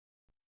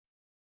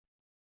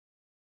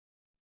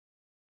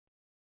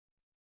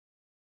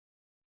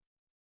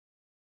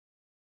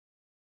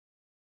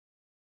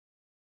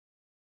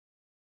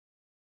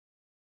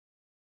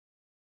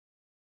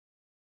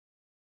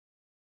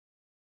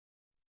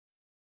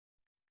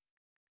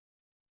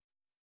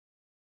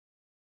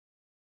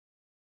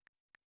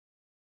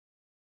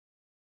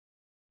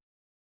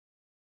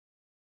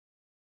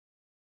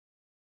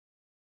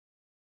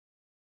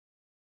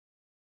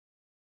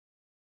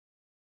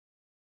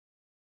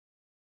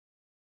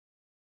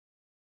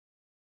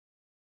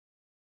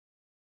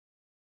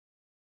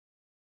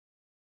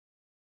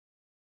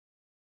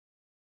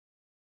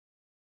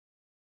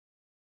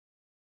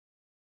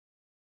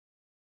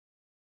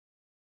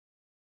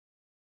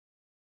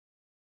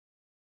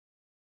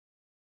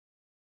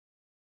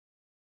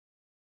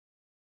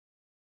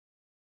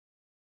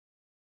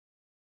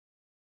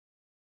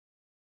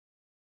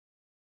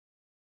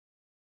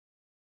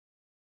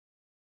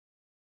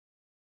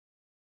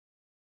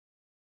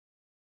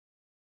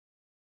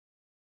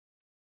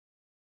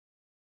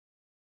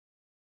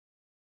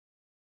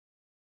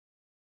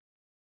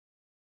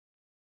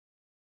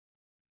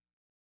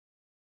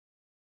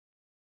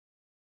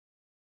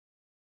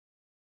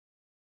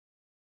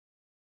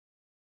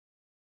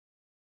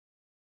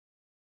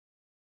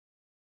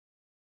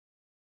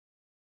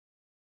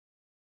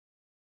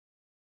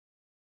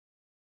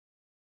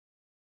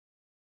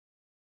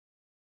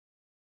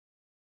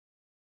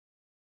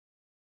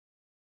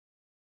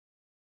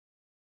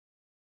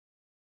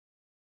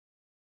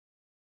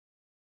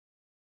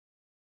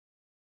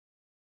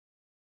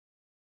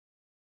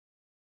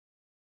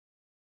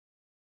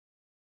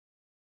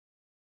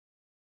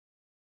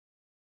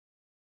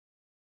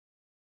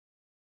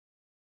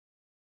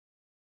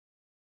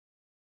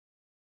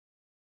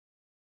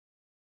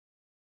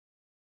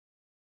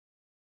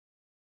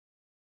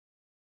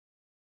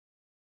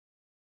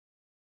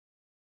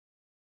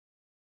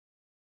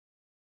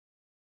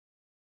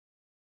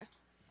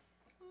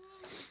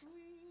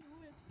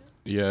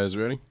You guys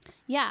ready?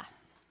 Yeah.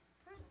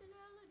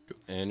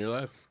 And you're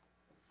live.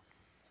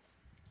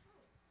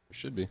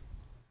 Should be.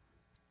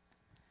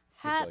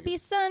 Happy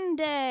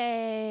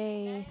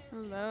Sunday.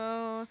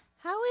 Hello.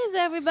 How is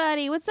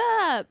everybody? What's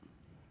up?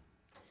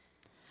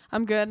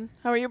 I'm good.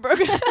 How are you, bro?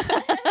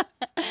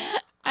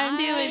 I'm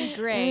doing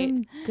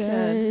great.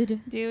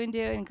 Good.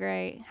 Doing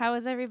great. How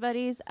is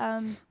everybody's?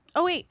 Oh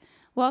wait.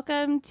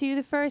 Welcome to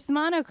the first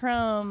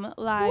Monochrome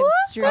live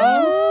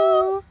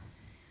stream.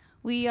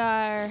 We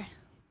are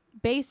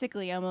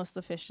basically almost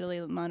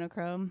officially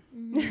Monochrome.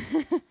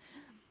 Mm-hmm.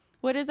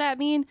 What does that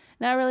mean?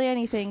 Not really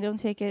anything. Don't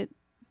take it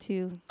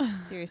too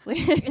seriously.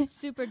 It's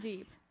super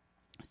deep.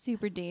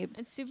 Super deep.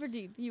 It's super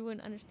deep. You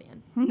wouldn't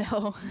understand.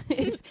 No.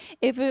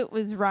 if it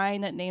was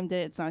Ryan that named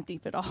it, it's not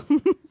deep at all.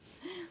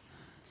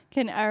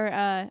 Can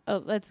our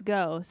let's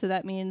go. So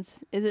that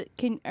means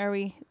are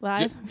we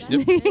live?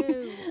 Yep.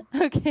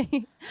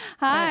 Okay.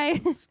 Hi.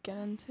 Let's get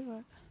into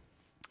it.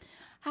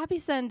 Happy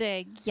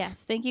Sunday.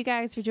 Yes. Thank you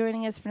guys for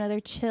joining us for another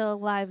chill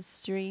live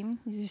stream.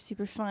 These are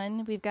super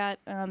fun. We've got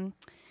some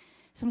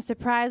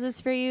surprises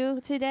for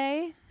you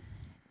today.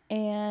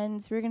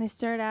 And we're going to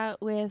start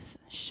out with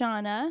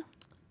Shauna.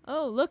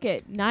 Oh, look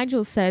it.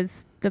 Nigel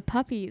says the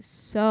puppy is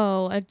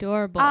so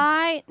adorable.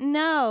 I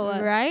know.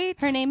 Right?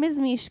 Her name is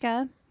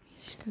Mishka.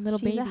 Little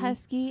she's baby. a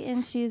husky,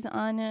 and she's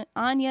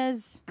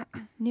Anya's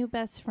new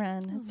best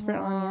friend. It's for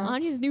Anya.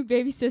 Anya's new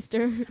baby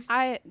sister.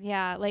 I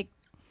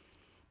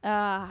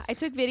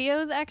took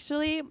videos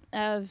actually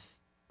of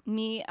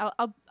me.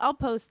 I'll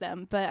post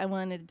them, but I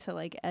wanted to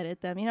like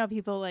edit them. You know,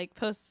 people like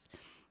post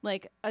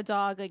like a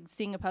dog like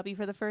seeing a puppy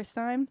for the first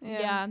time.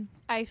 Yeah.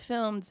 I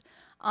filmed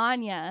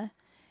Anya,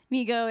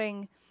 me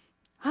going,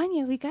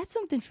 Anya, we got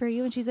something for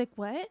you, and she's like,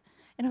 what?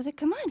 And I was like,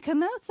 come on,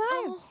 come outside.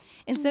 Oh.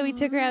 And so we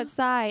took her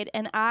outside,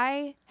 and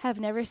I have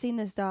never seen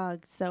this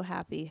dog so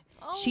happy.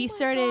 Oh She my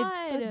started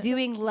God.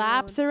 doing So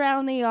laps cute.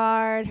 around the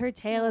yard. Her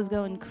tail is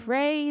going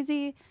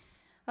crazy.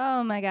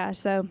 Oh my gosh.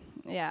 So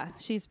yeah,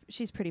 she's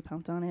pretty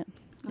pumped on it.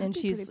 I'd And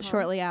be she's pretty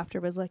shortly after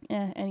was like,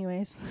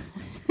 anyways.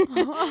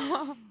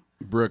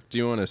 Brooke, do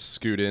you want to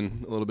scoot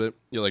in a little bit?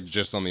 You're like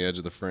just on the edge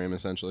of the frame,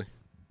 essentially.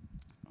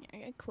 Yeah,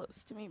 get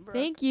close to me, bro.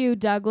 Thank you,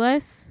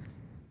 Douglas.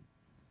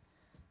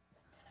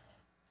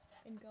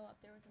 And go up.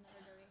 There was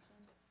another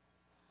donation.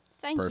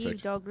 Thank you,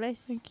 Perfect.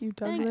 Douglas. Thank you,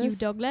 Douglas. Thank you,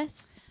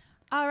 Douglas.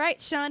 All right,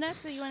 Shauna,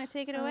 so you want to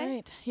take it All away?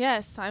 right.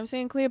 Yes, I'm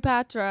saying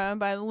Cleopatra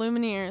by the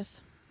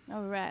Lumineers.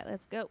 All right,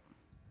 let's go.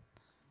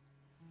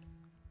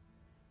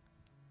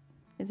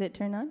 Is it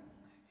turned on?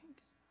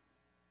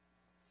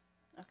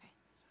 Okay.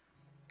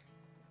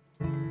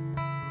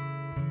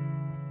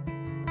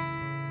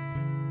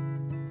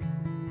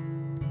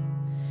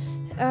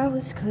 I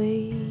was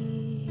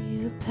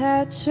Cleopatra.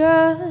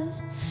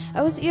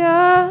 I was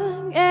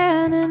young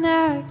and an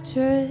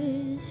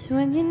actress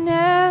when you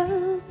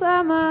knelt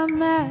by my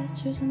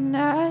mattress and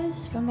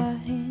asked for my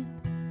hand.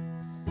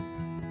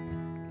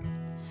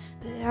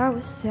 But I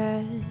was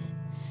sad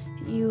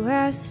you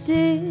asked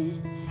it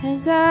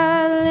as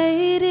I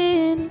laid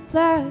in a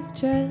black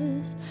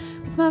dress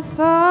with my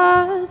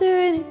father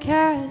in a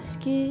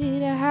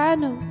casket. I had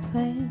no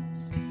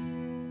plans.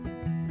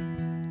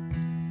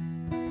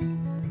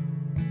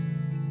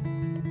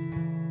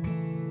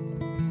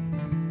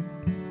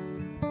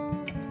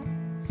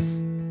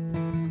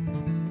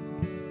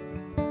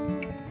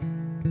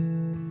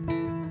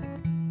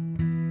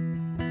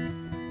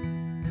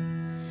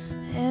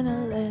 And I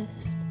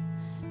left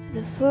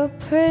the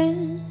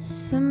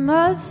footprints, the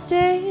mud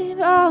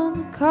stain on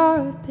the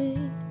carpet,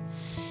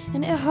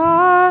 and it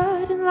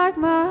hardened like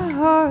my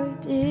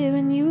heart did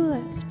when you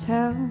left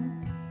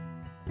town.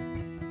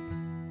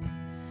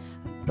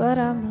 But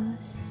I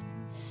must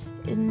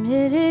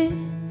admit it,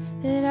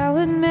 that I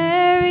would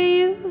marry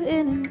you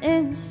in an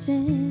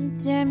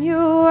instant. Damn,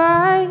 your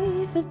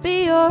wife would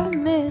be your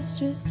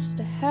mistress just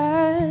to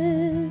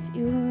have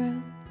you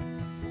around.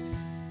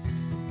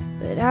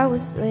 But I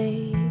was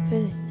late for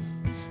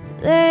this,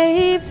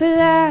 late for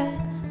that,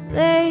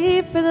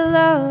 late for the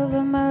love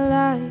of my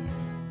life.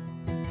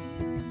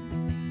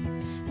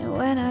 And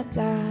when I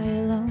die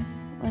alone,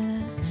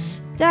 when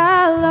I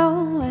die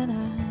alone, when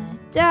I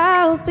die,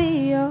 I'll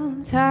be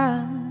on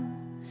time.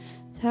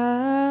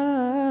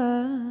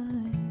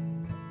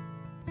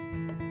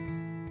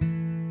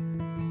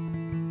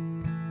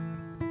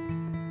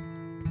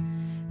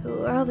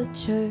 While the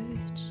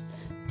church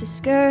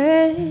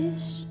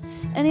discouraged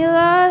any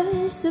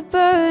lust that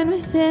burned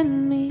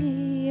within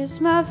me, yes,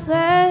 my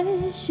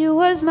flesh, it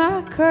was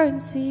my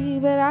currency,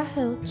 but I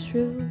held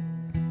true.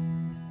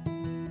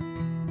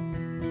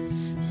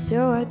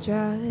 So I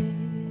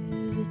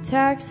drive a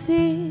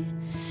taxi,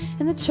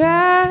 and the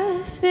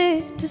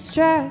traffic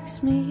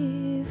distracts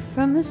me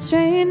from the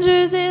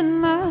strangers in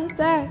my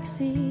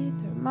backseat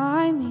that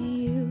remind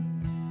me of you.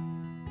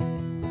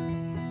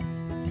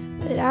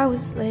 But I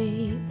was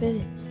late for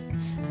this,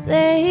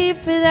 late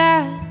for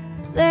that,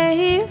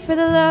 late for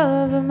the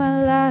love of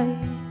my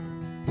life.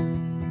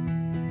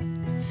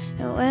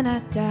 And when I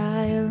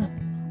die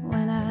alone,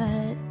 when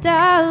I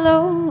die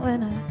alone,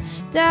 when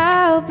I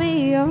I'll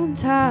be on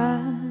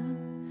time.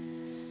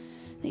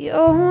 The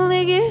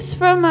only gifts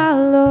from my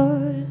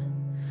Lord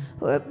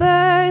were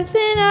birth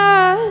and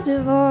a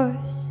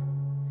divorce.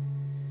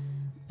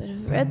 But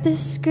I've read the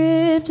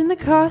script and the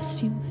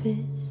costume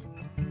fits,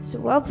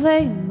 so I'll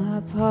play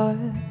my part.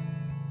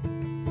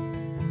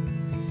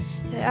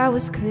 I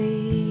was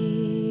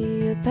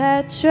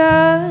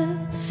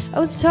Cleopatra, I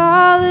was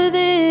taller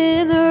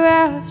than the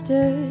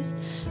rafters,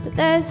 but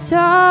that's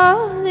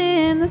all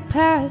in the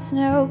past,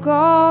 now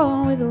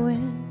gone with the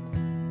wind.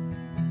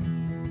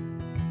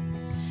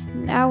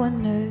 Now a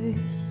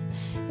nurse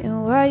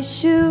in white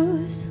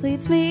shoes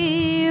leads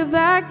me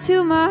back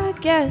to my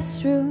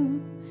guest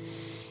room.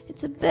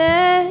 It's a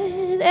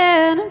bed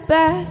and a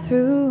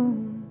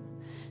bathroom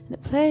and a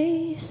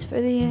place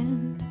for the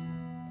end.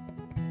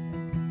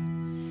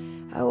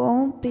 I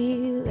won't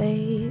be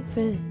late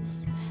for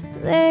this,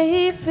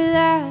 late for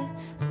that,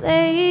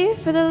 late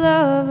for the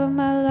love of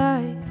my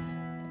life.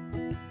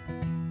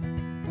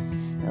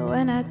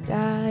 When I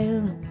die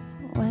alone,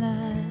 when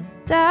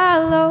I die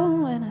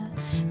alone, when I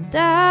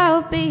die,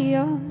 I'll be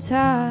on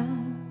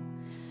time.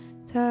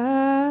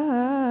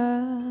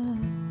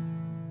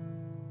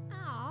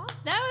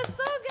 That was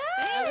so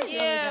good. Thank you.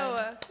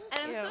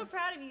 And I'm so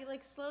proud of you.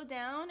 Like, slow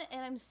down,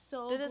 and I'm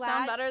so Did it glad.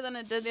 sound better than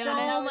it did the So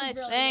other day? much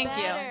Thank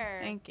better.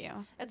 you. Thank you.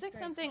 It's like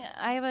something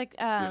I have. Like,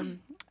 I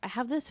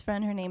have this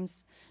friend. Her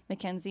name's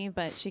Mackenzie,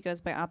 but she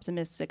goes by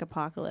Optimistic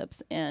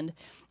Apocalypse. And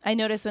I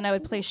noticed when I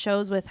would play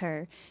shows with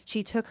her,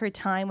 she took her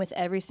time with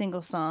every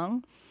single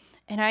song,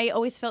 and I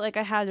always felt like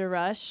I had to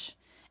rush.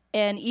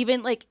 And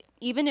even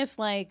if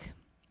like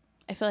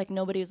I feel like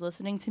nobody was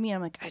listening to me,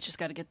 I'm like, I just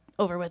got to get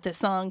over with this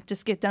song.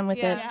 Just get done with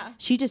it. Yeah.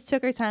 She just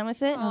took her time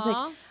with it, and I was like,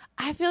 Aw.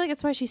 I feel like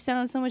that's why she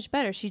sounds so much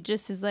better. She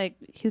just is like,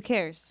 who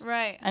cares?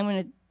 Right. I'm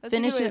gonna That's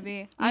finish a good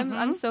way it. to be.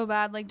 I'm so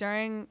bad. Like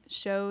during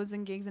shows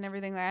and gigs and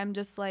everything, like, I'm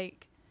just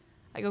like,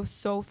 I go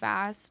so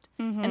fast.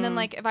 And then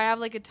like if I have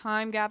like a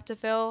time gap to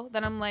fill,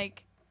 then I'm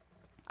like,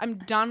 I'm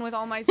done with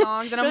all my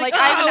songs, and I'm like, I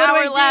have an what do I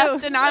hour do?"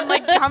 left, and I'm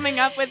like coming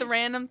up with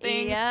random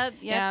things. Yep.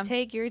 Yeah.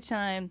 Take your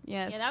time.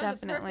 Yes, Yeah, that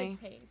definitely. was a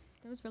perfect pace.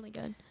 That was really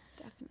good.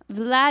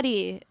 Definitely.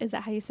 Vladdy, is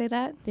that how you say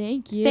that?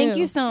 Thank you. Thank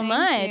you so Thank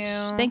much.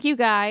 you. Thank you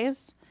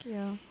guys. Thank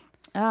you.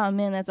 Oh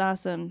man, that's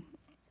awesome.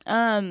 Do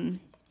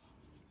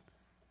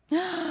you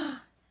want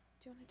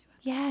to do it?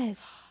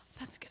 Yes.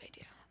 That's a good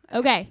idea.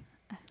 Okay.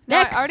 No,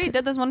 I Next. already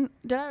did this one.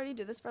 Did I already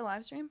do this for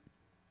live stream?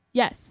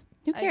 Yes,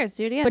 Who cares,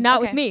 dude? Yeah. but not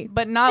with Okay. me.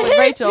 But not with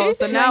Rachel.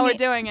 So Do now I we're need-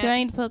 doing Do I it.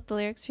 need to pull up the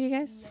lyrics for you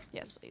guys?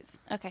 Yes, please.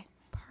 Okay.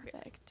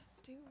 Perfect.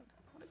 Dude,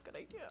 what a good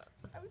idea.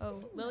 I was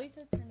Oh, Lily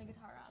says turn the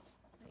guitar up.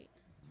 Wait.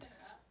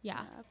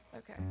 Yeah.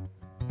 Okay.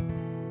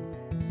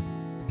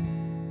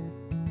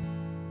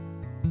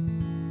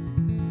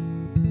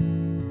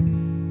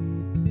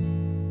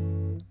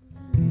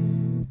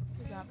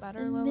 Is that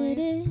better, Lily?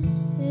 Admitted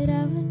that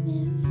I would marry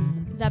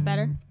you. Is that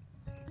better?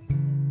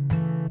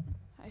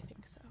 I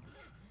think so.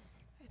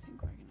 I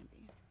think we're gonna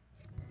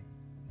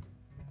be.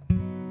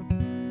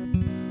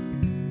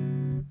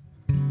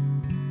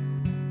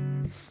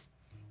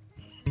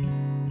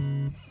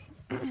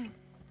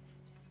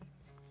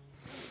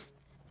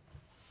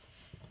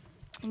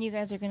 And you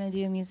guys are gonna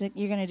do music.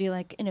 You're gonna do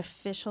like an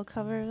official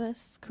cover of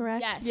this,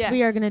 correct? Yes. Yes.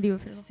 We are gonna do a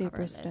official Super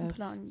cover of this. stoked.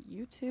 Put on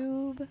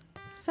YouTube.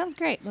 Sounds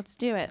great. Let's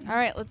do it. All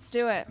right, let's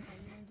do it. Okay,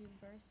 you're gonna do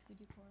the verse. We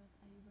do chorus.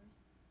 I do verse.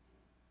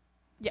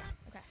 Yeah.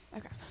 Okay.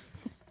 Okay.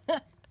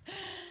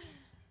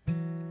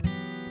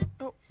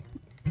 Oh.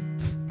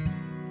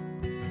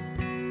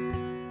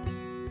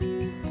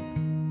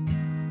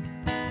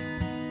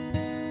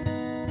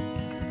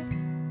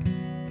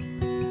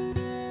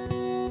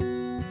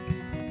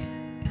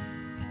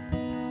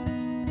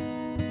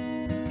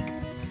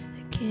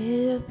 I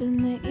get up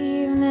in the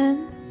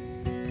evening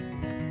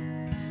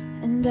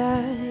and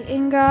I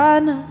ain't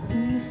got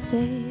nothing to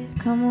say.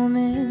 Come home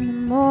in the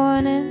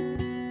morning,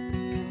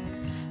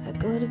 I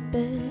go to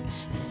bed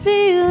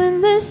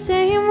feeling the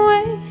same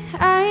way.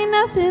 I ain't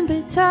nothing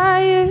but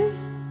tired.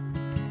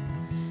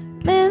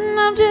 Man,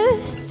 I'm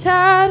just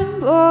tired and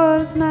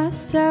bored with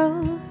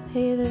myself.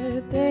 Hey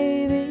there,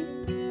 baby,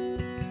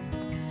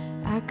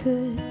 I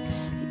could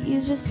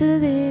use just a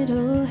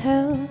little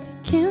help. You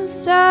can't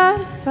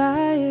start a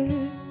fire.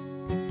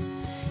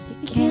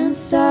 You can't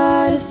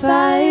start a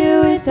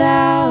fire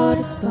without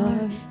a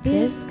spark.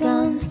 This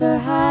gun's for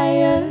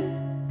hire.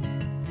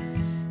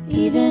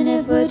 Even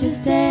if we're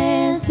just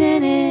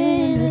dancing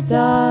in the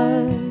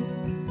dark.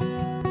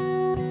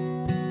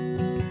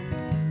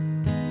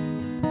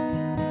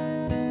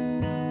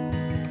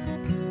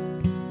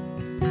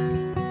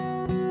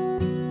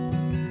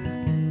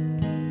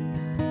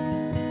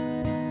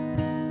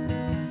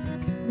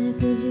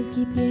 Messages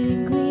keep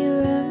getting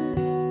clearer.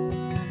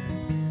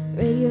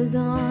 Radio's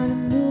on,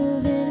 I'm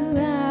moving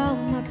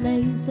around my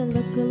place. I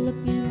look in the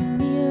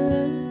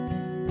mirror.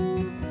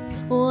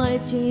 Wanna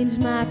change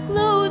my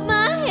clothes,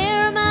 my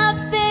hair,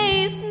 my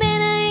face.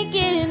 Man, I ain't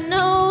getting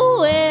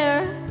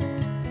nowhere.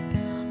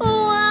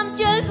 Oh, I'm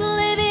just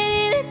living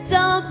in a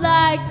dump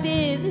like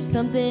this. There's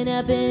something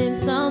happening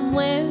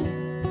somewhere.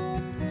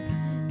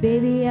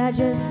 Baby, I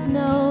just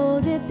know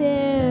that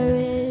there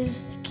is.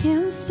 You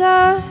can't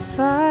start a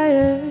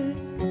fire.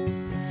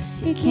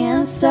 You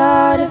can't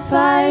start a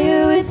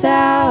fire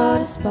without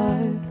a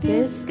spark.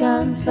 This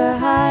gun's for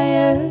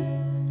hire.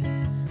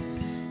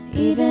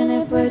 Even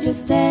if we're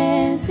just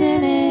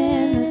dancing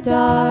in the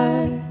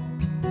dark.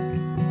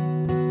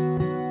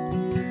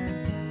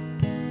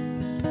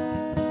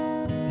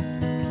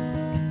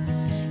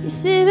 You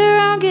sit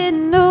around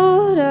getting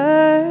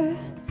older.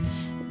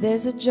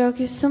 There's a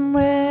joker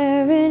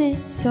somewhere and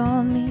it's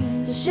on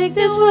me. So shake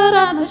this world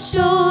off my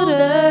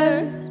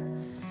shoulders.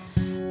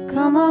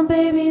 Come on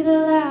baby, the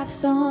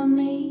laugh's on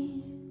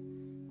me.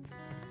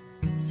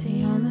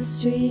 Stay on the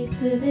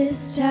streets of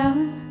this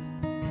town,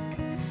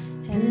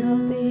 and they'll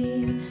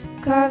be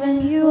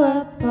carving you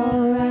up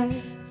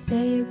alright.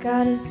 Say you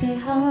gotta stay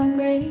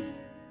hungry.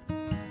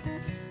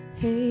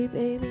 Hey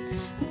baby,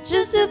 I'm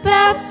just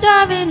about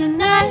starving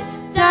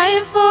tonight,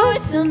 dying for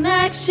some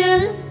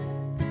action.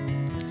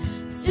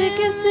 I'm sick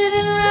of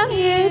sitting around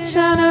here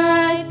trying to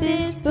write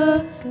this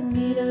book. I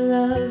need a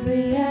love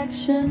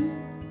reaction.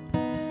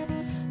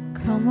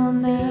 Come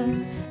on now,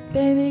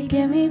 baby,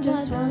 give me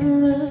just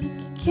one look.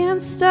 You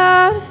can't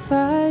start a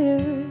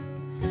fire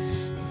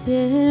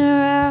sitting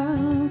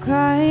around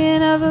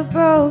crying of a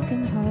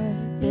broken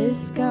heart.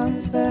 This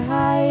gun's for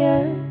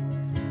hire.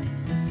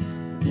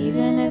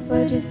 Even if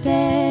we're just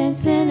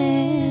dancing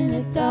in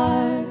the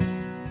dark.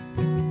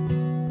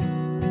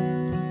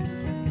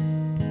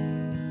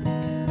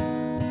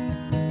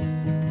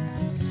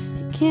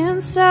 You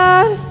can't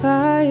start a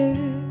fire,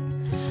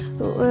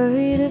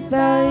 worried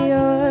about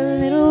your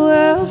little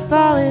world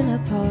falling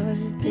apart.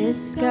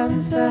 This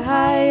gun's for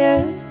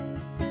hire.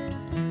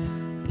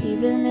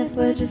 Even if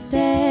we're just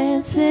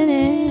dancing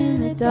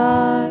in the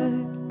dark.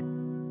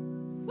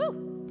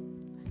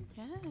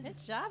 Good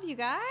job, you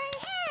guys.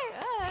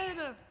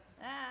 Good.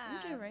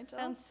 Okay, Rachel.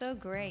 Sounds so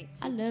great.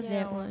 I love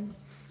that one.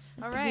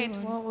 That's All a good right,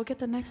 one. well, we'll get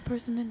the next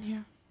person in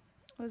here.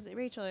 Was it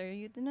Rachel? Are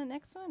you the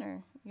next one,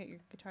 or you got your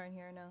guitar in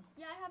here or no?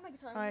 Yeah, I have my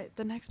guitar. All right,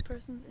 the next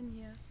person's in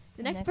here.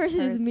 The next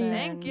person is me.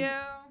 Thank you.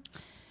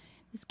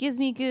 This gives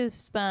me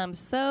goosebumps.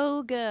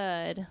 So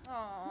good.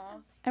 Aw.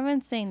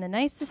 Everyone's saying the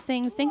nicest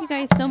things. Thank you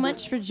guys so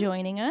much for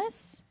joining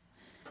us.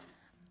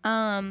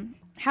 How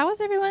was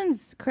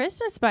everyone's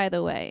Christmas, by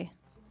the way?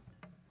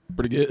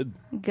 Pretty good.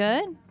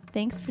 Good.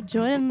 Thanks for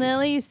joining,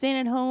 Lily. You staying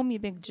at home, you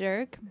big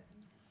jerk.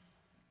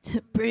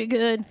 Pretty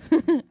good.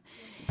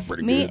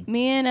 Pretty me good.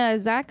 and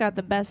Zach got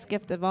the best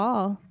gift of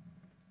all.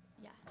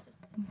 Yeah.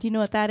 Do you know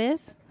what that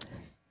is?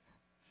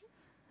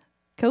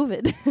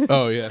 COVID.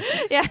 Oh, yeah.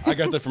 Yeah. I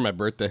got that for my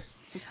birthday.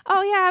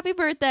 Oh yeah, happy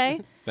birthday.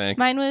 Thanks.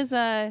 Mine was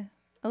a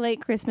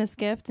late Christmas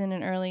gift and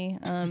an early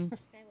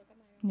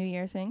New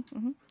Year thing.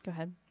 Go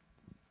ahead.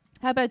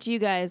 How about you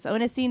guys? I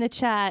want to see in the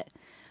chat.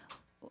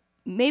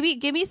 Maybe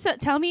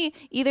tell me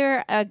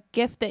either a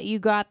gift that you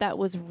got that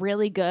was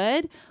really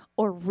good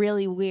or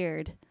really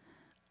weird.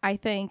 I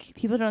think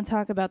people don't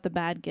talk about the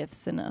bad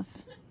gifts enough.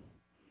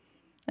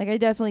 Like, I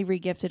definitely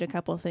re-gifted a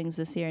couple things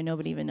this year and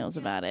nobody even knows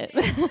about it.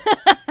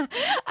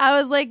 I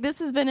was like, this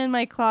has been in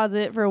my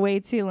closet for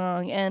way too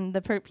long. And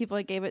the people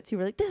I gave it to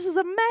were like, this is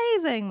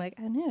amazing. Like,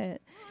 I knew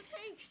it. Oh,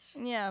 thanks.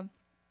 Yeah.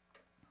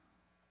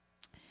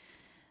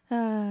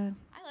 I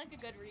like a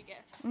good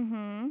re-gift.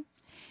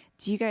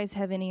 Do you guys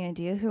have any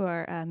idea who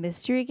our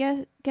mystery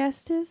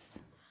guest is?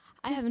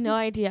 I have no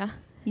idea.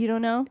 You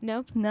don't know?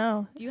 Nope.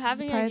 No. Do you It's a have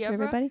any surprise idea, for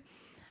Brooke? everybody?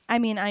 I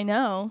mean, I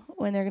know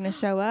when they're going to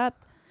show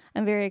up.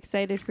 I'm very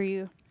excited for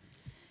you.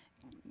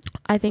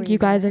 I think For you you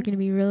guys are guys? going to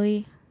be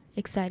really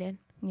excited.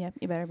 Yep,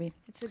 you better be.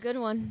 It's a good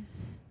one.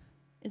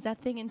 Is that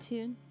thing in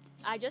tune?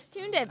 I just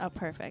tuned it. Oh,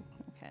 perfect.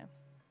 Okay.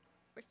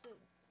 We're still.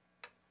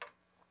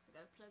 We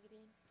gotta plug it in.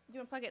 Do you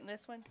want to plug it in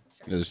this one?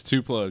 There's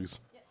 2 plugs.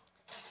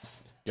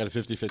 Got a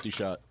 50-50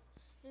 shot.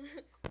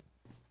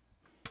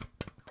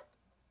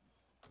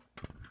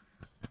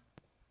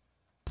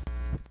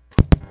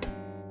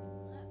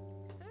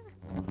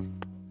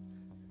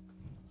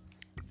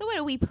 So what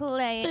do we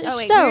play? The Oh,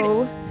 wait.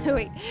 show.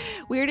 Wait.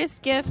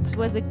 Weirdest gift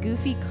was a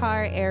goofy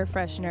car air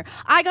freshener.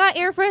 I got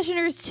air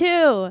fresheners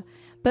too,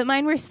 but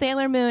mine were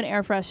Sailor Moon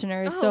air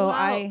fresheners, Oh, so wow.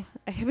 I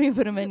haven't even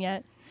put them in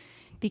yet.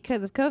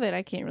 Because of COVID,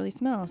 I can't really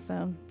smell,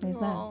 so there's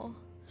that. Oh,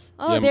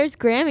 oh Yeah, there's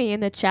Grammy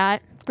in the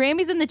chat.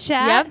 Grammy's in the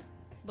chat. Yep.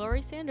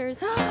 Lori Sanders.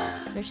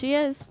 There she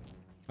is.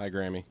 Hi,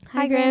 Grammy.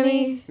 Hi,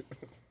 Grammy.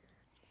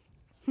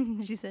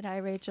 She said, hi,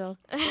 Rachel.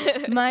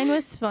 Mine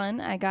was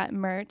fun. I got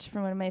merch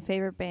from one of my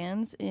favorite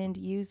bands and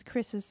used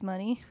Chris's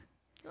money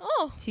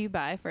Oh, to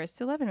buy First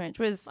to 11 merch.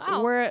 It was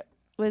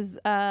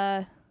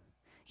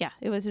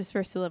just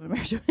First to 11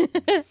 merch.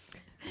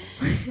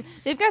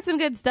 They've got some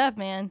good stuff,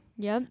 man.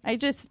 yep.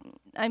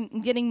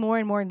 I'm getting more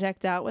and more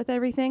decked out with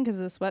everything because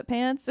of the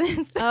sweatpants.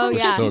 And stuff. Oh,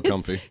 yeah. So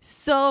comfy.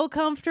 So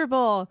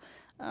comfortable.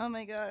 Oh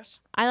my gosh.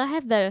 I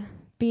have the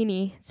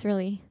beanie. It's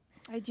really,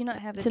 I do not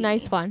have it's a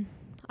nice one.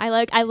 I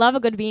love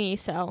a good beanie,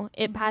 so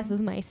it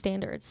passes my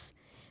standards,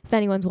 if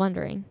anyone's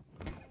wondering.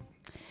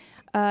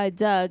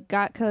 Doug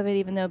got COVID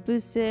even though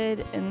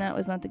boosted, and that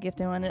was not the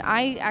gift I wanted.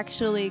 I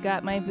actually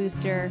got my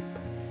booster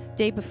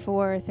day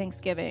before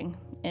Thanksgiving,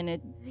 and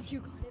it. You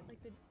got it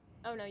like the.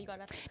 Oh no, you got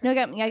it. No,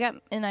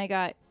 I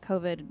got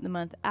COVID the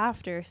month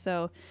after.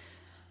 So,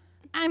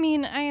 I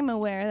mean, I am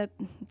aware that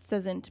it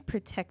doesn't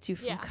protect you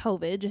from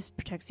COVID; just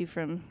protects you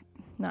from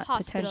not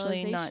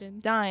potentially not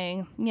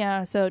dying.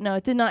 Yeah. So no,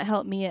 it did not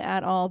help me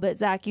at all. But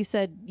Zach, you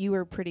said you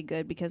were pretty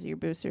good because of your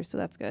booster, so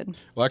that's good.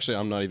 Well, actually,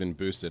 I'm not even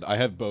boosted. I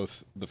have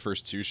both the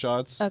first 2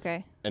 shots.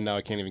 Okay. And now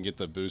I can't even get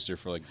the booster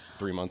for like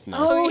 3 months now.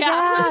 Oh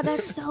yeah,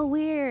 that's so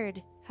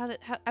weird.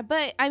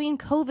 But I mean,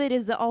 COVID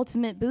is the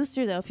ultimate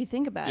booster, though, if you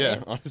think about it.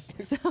 Yeah,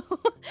 honestly. So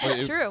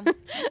It's true.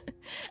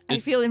 I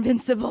feel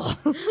invincible.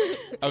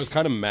 I was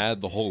kind of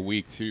mad the whole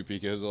week too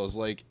because I was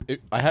like,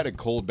 I had a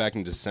cold back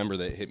in December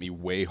that hit me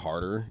way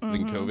harder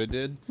than COVID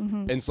did,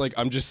 and it's like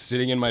I'm just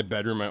sitting in my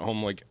bedroom at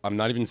home, like I'm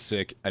not even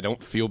sick, I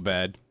don't feel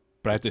bad,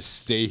 but I have to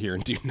stay here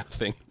and do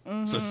nothing,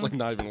 so it's like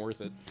not even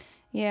worth it.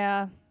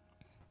 Yeah.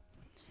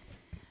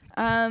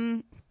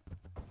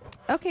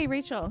 Okay,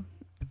 Rachel.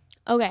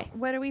 Okay.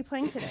 What are we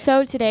playing today?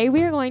 So today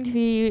we are going to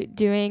be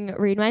doing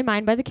 "Read My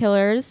Mind" by The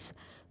Killers,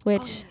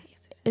 which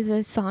is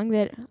a song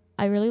that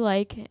I really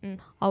like and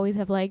always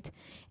have liked.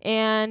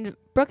 And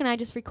Brooke and I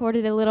just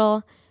recorded a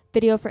little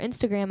video for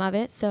Instagram of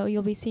it, so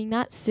you'll be seeing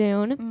that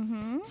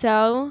soon.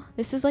 So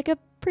this is like a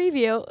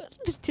preview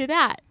to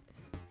that.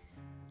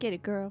 Get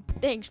it, girl.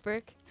 Thanks,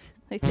 Brooke.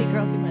 I say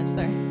girl too much,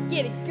 sorry.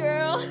 Get it,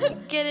 girl.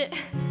 Get it.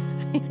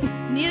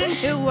 Need a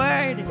new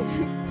word.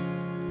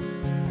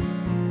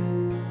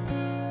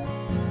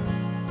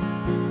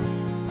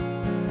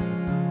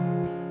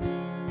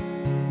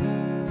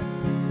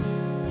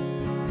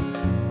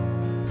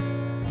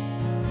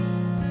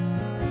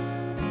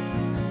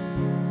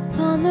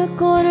 On the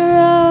corner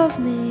of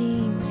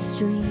Main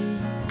Street,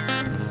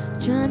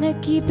 trying to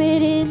keep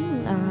it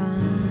in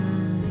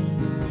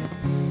line.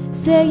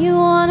 Say you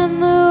wanna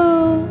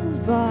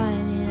move on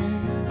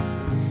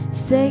in,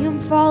 say I'm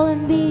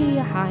falling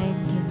behind.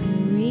 Can you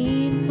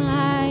read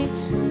my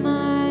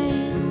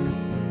mind?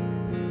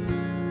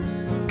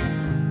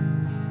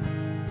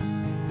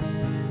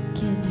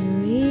 Can you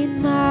read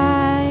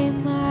my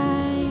mind?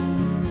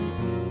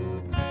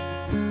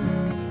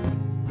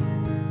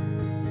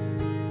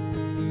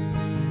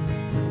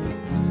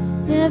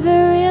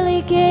 Never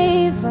really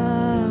gave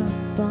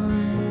up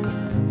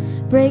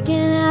on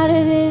breaking out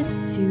of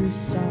this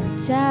two-star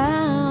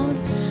town.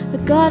 I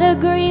got a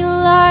green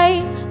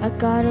light, I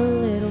got a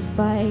little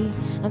fight.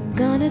 I'm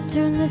gonna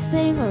turn this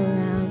thing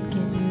around.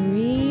 Can you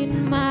read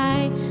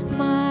my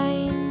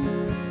mind?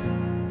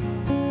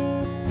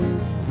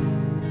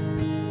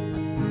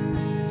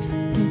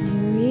 Can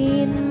you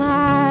read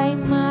my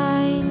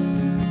mind?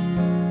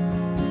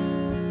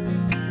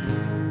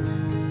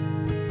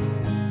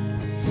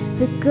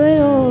 The good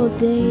old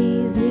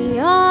days, the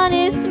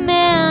honest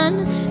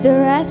man, the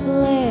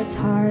restless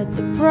heart,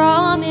 the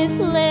promised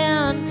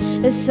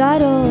land, the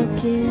subtle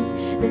kiss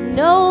that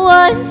no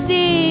one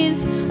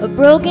sees, a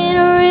broken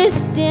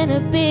wrist and a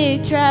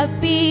big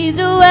trapeze.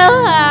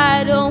 Well,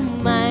 I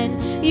don't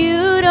mind,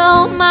 you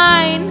don't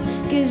mind,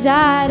 'cause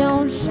I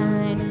don't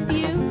shine if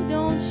you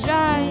don't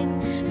shine.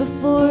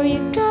 Before you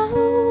go,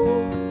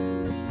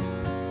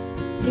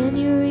 can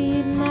you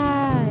read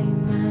my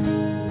mind?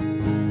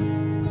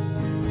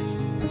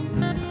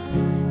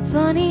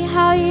 Funny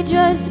how you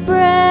just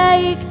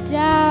break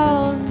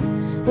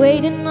down,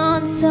 waiting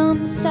on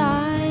some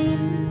sign.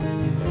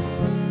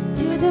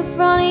 To the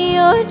front of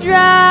your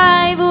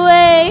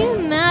driveway,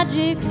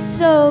 magic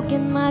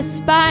soaking my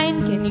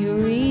spine. Can you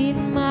read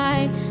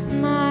my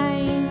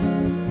mind?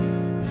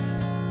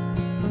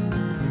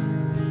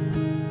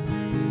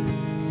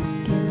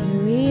 Can you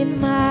read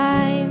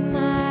my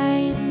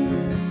mind?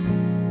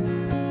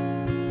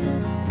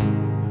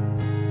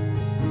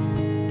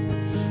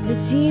 The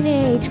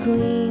teenage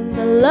queen,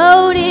 the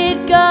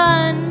loaded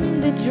gun,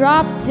 the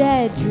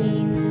drop-dead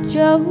dream, the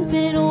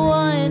chosen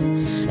one.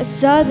 A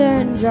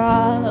southern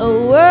draw,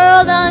 a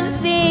world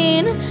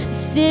unseen, a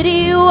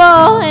city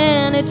wall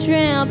and a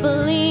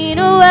trampoline.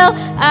 Oh well,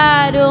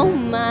 I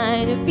don't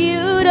mind if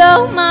you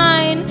don't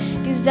mind,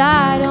 'cause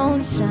I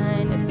don't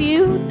shine if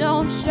you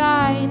don't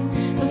shine.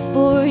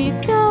 Before you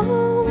go,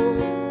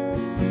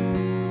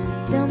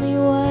 tell me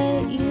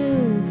what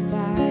you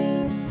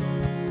find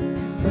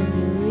when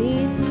you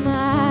read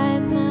my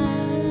mind.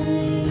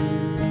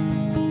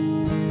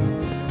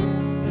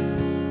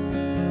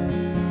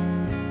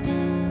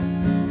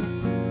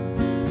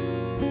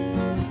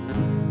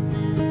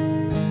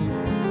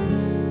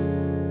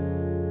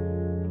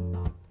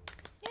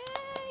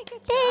 Yay,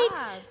 good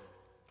Thanks. job.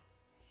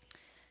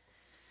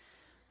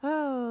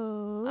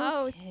 Oh,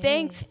 Oh, okay.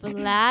 thanks,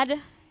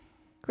 Vlad.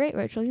 Great,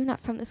 Rachel. You're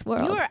not from this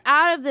world. You are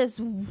out of this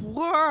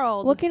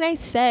world. What can I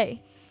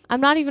say?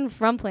 I'm not even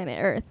from planet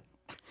Earth.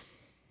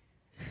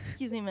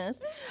 Excuse me, miss.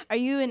 Are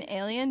you an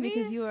alien?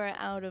 Because you are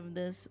out of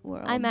this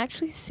world. I'm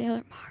actually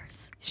Sailor Mars.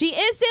 She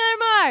is Sailor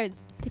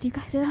Mars. Did you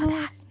guys know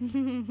that?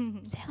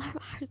 Sailor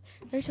Mars.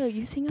 Rachel,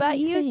 you sing But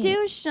you amazing.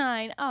 do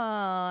shine. Oh,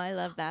 I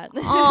love that.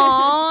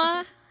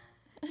 Aww.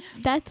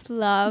 That's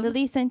love.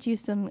 Lily sent you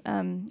some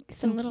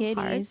Some little kitties.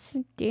 hearts.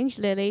 Thanks,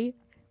 Lily.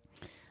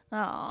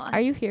 Aw.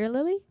 Are you here,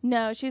 Lily?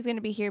 No, she was going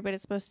to be here, but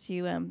it's supposed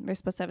to, we're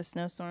supposed to have a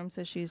snowstorm,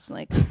 so she's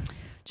like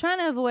trying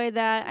to avoid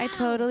that. I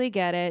totally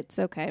get it. It's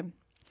okay.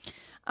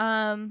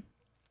 All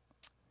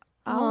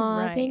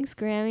right. Thanks,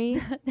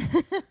 Grammy.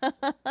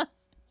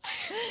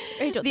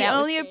 Rachel, The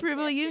only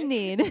approval you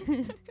need.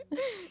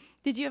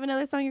 Did you have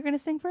another song you're going to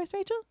sing for us,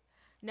 Rachel?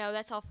 No,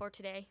 that's all for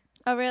today.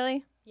 Oh,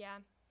 really? Yeah.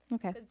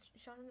 Okay. Because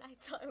Sean and I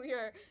thought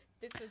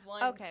this was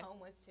one, Okay. home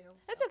was two.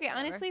 That's okay.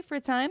 Honestly, for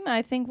time,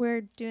 I think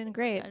we're doing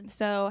great. Good.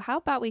 So how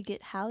about we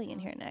get Hallie in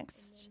here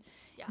next?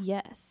 Yeah.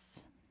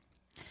 Yes.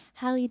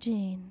 Hallie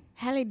Jane.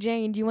 Hallie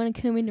Jane, do you want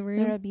to come in the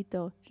room?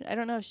 Rabito. I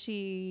don't know if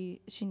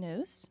she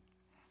knows.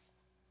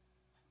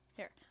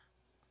 Here.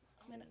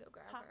 I'm going to Go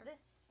grab pop her. this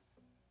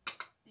so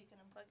you can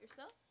unplug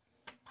yourself.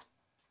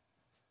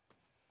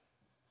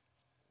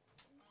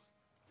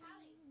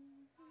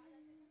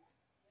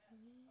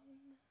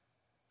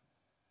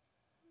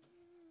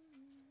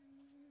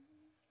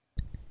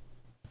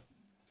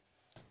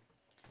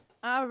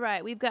 All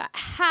right, we've got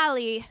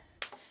Hallie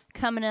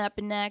coming up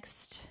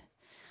next.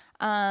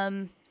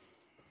 Yeah.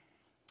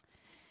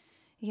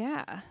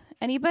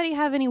 Anybody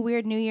have any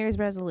weird New Year's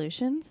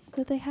resolutions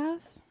that they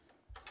have?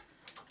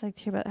 I'd like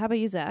to hear about. How about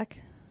you,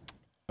 Zach?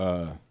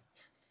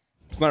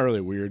 It's not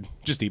really weird.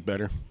 Just eat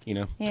better, you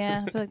know.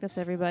 Yeah, I feel like that's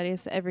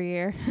everybody's every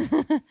year.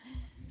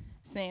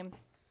 Same.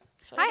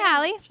 Should Hi, I get a-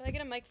 Hallie. Should I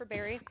get a mic for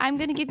Barry? I'm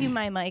gonna give you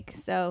my mic,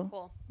 so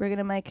Cool. we're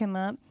gonna mic him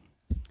up.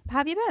 How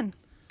have you been?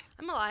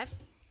 I'm alive.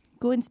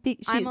 Go and speak.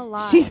 I'm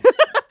alive. She's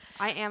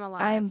I am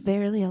alive. I'm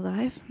barely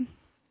alive.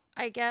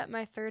 I get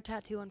my 3rd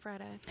tattoo on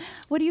Friday.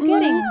 What are you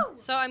getting?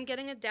 So I'm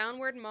getting a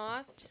downward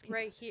moth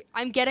right here.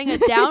 I'm getting a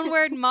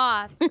downward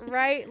moth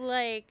right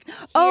like here.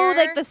 Oh,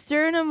 like the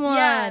sternum one.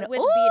 Yeah, with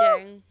Ooh.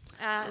 beating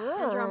at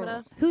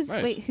Andromeda. Who's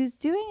Nice. wait? Who's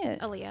doing it?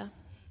 Aaliyah.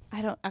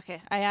 I don't.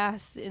 Okay, I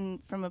asked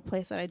from a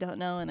place that I don't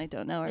know, and I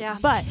don't know her. Yeah.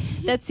 But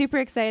that's super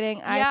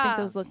exciting. I Yeah. think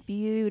those look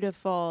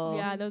beautiful.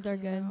 Yeah, those are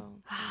good.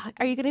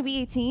 Are you gonna be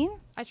 18?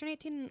 I turn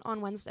 18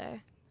 on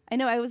Wednesday. I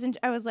know. I was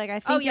like, I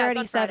think Oh, you're yeah, it's already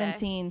on Friday.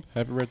 17.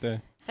 Happy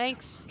birthday.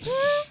 Thanks.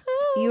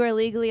 You are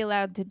legally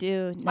allowed to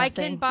do nothing. I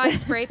can buy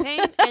spray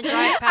paint and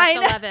drive I past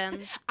know.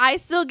 11. I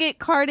still get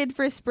carded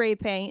for spray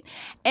paint,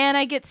 and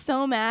I get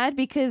so mad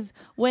because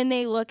when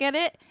they look at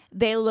it,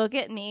 they look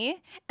at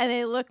me and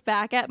they look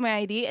back at my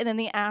ID, and then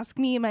they ask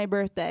me my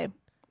birthday.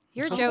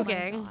 You're Oh my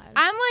joking. God.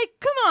 I'm like,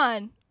 come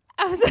on.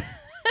 I was,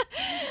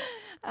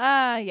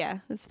 yeah,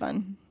 it's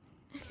fun.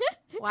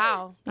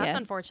 Wow. That's Yeah.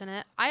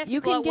 unfortunate. I have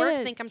You people can at get work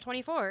it. think I'm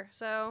 24,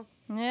 so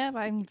Yeah,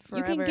 I'm You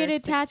forever can get a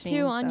 16,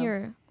 tattoo on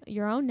so.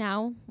 your own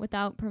now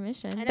without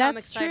permission. I know I'm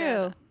That's excited.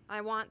 true.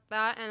 I want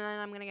that, and then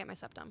I'm going to get my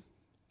septum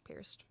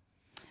pierced.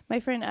 My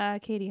friend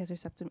Katie has her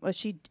septum. Well,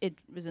 it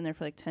was in there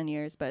for like 10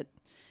 years, but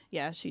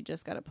yeah, she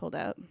just got it pulled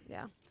out.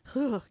 Yeah.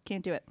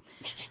 Can't do it.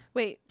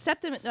 Wait,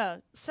 septum.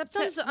 No,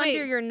 Septum's wait.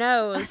 under your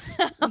nose.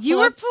 You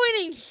were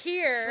pointing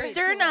here.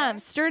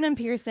 sternum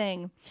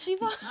piercing.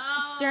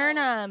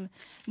 Sternum.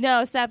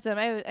 No, septum.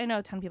 I know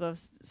a ton of people have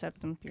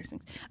septum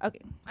piercings. Okay.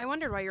 I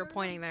wondered why you were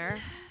pointing there.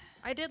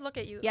 I did look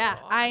at you. Yeah,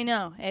 Oh. I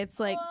know. It's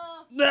like.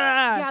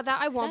 Yeah,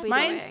 that I won't be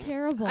Mine's doing.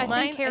 terrible. I think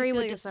Mine, Carrie feel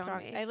would like it's disown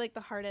strong. me. I have like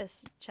the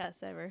hardest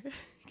chest ever.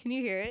 Can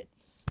you hear it?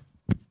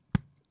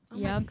 Oh my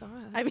Yep. god.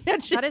 I mean, I'm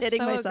just That is hitting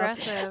so myself.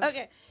 aggressive.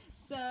 Okay,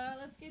 so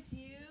let's get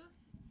you.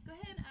 Go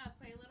ahead and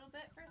play a little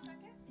bit for a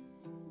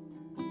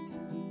second.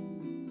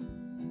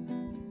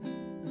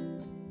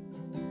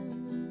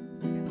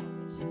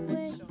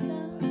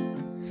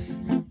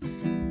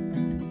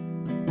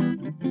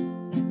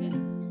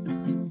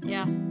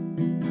 Yeah.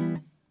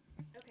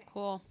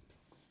 Cool.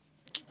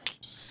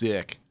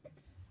 Sick.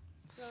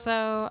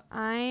 So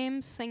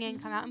I'm singing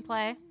 "Come Out and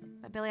Play"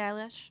 by Billie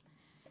Eilish,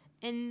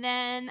 and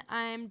then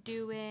I'm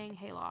doing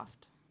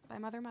 "Hayloft" by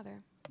Mother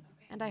Mother,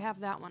 and I have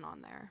that one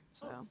on there.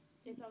 So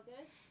It's all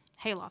good.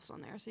 Hayloft's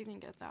on there, so you can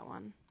get that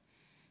one.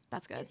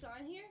 That's good. It's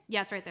on here.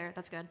 Yeah, it's right there.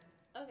 That's good.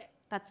 Okay,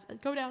 That's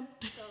go down.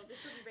 so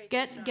this will be right.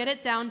 Get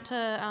it down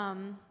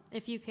to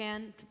if you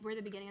can where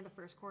the beginning of the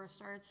first chorus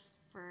starts.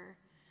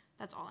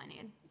 That's all I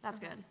need. That's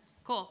good.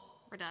 Cool.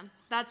 We're done.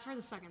 That's for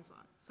the second song.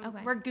 So Okay.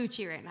 we're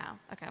Gucci right now.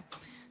 Okay.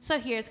 So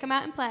here's "Come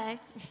Out and Play."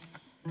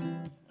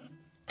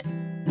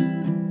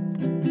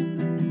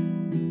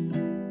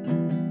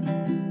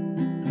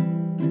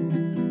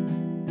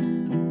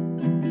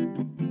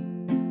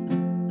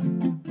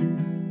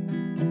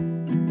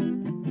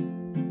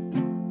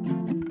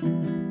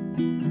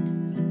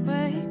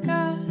 Wake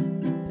up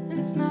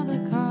and smell the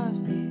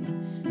coffee.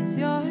 Is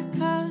your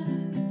cup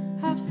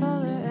half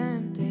full or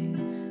empty?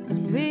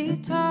 When we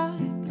talk,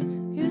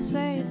 you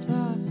say it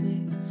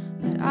softly,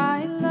 but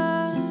I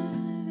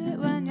love it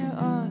when you're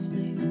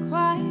awfully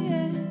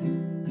quiet.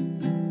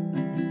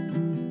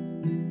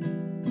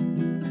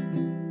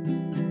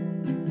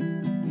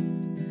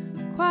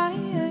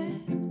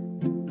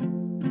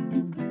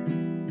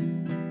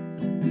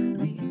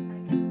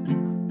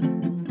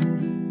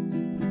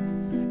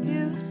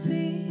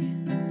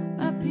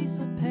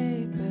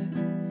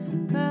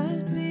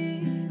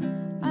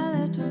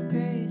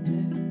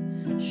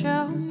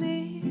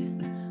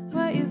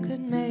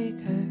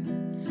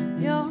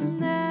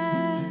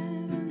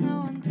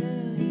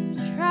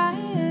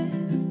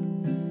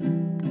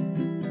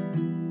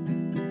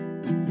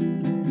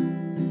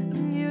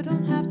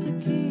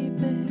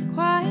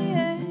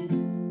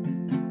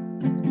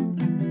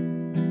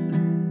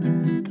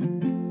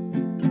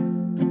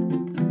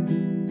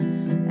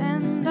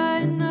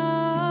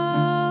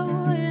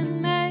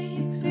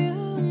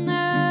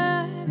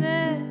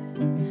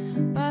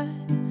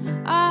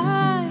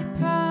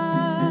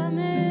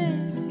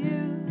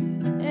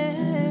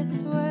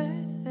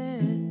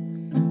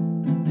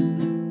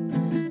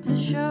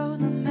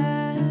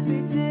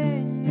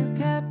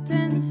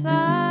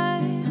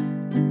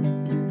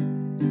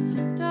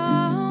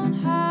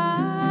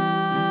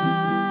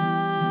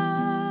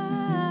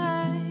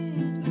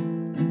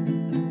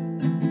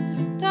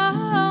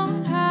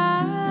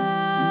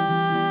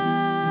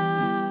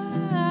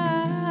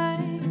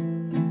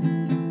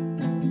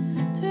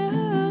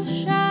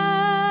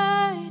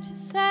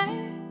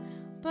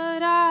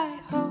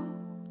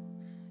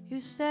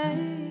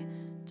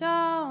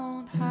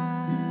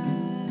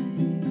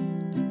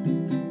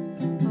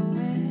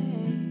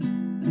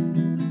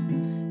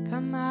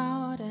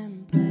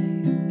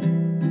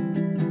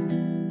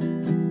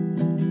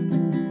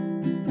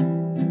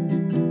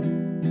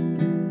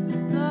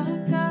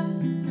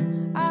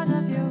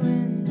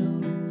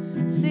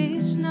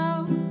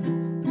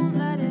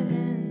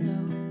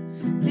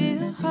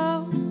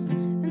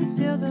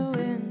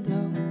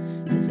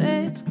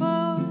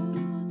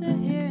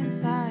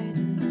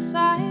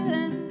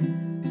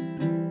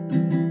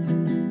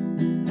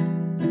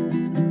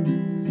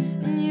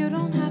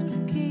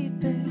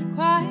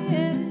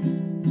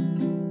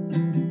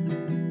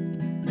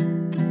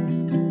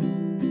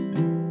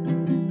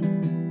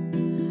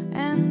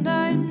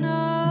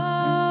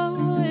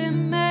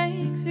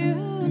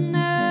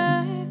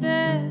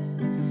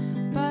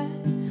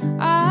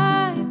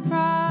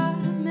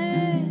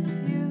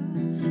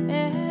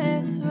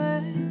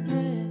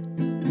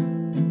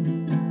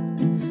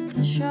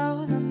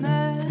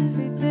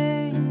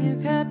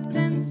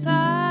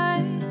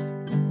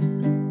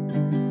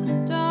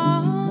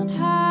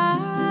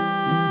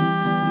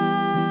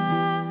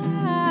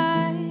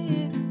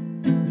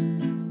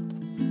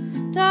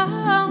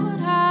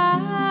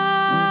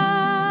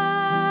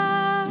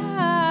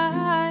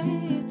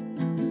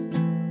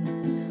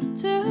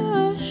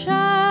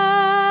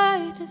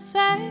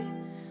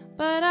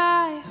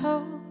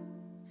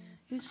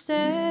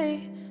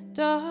 stay.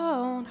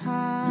 Don't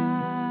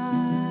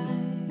hide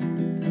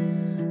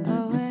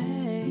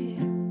away.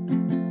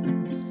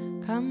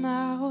 Come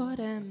out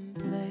and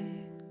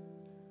play.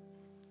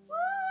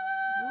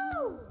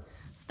 Woo!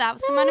 So that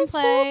was Come Out and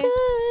Play. So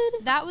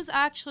That was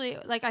actually,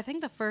 like, I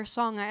think the first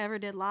song I ever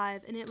did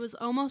live, and it was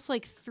almost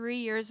like 3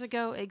 years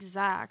ago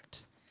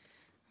exact.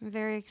 I'm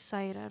very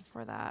excited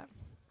for that.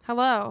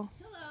 Hello.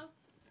 Hello.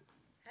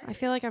 I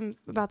feel like I'm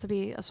about to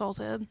be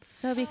assaulted.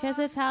 So because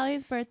it's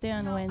Hallie's birthday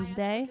on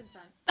Wednesday,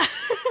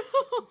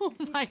 Oh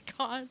my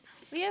god.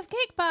 we have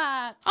cake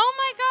pop. Oh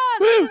my god,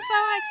 this is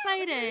so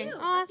exciting.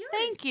 Oh,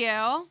 thank you.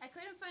 I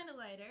couldn't find a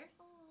lighter.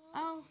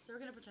 Oh, So we're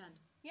gonna pretend.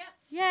 Yep.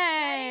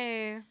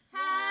 yay.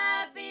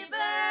 Happy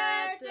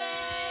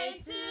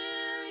birthday to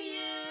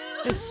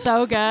you. It's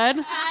so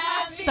good.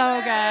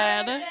 So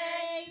good. To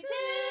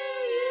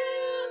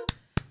you.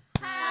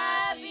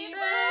 Happy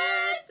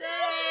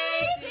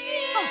birthday,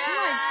 dear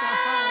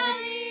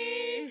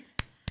Hallie.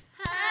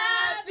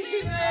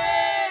 Happy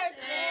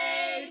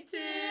birthday to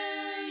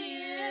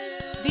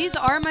you. These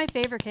are my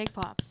favorite cake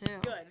pops, too.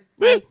 Good.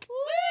 Like,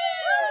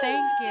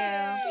 thank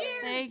you.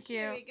 Thank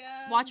you.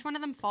 Watch one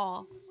of them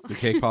fall. The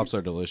cake pops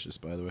are delicious,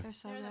 by the way. They're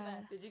so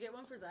good. Did you get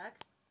one for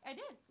Zach? I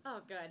did. Oh,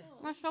 good.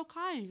 They're so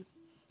kind.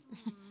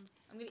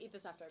 I'm gonna eat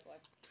this after I play.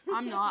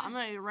 I'm not. I'm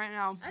going to eat it right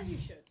now. As you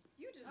should.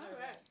 You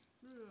deserve it.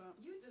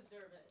 You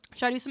deserve it.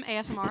 Should I do some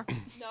ASMR?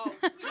 No.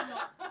 Please no.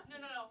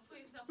 No.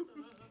 Please no.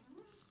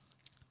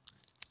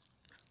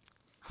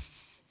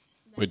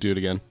 Wait, do it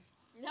again.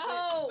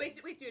 No. Wait,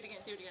 do it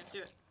again. Do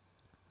it.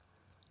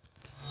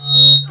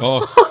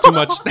 Oh, too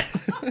much.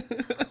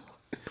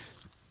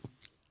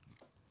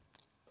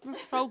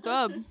 It's so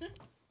good.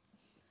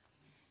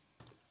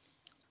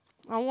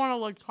 I want to,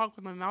 like, talk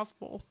with my mouth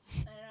full.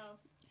 I know.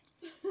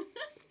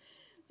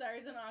 Sorry,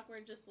 it's an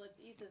awkward. Just let's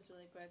eat this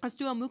really quick. Let's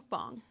do a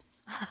mukbang.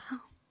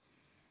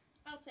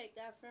 I'll take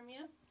that from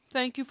you.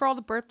 Thank you for all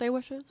the birthday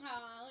wishes.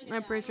 Aw, look at I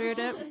appreciate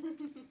it.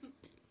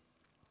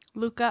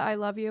 Luca, I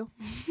love you.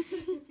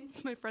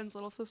 It's my friend's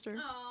little sister.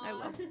 I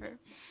love her.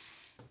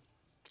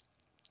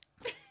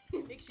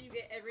 Make sure you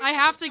get every. I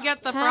have to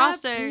get the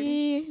frosting.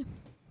 Happy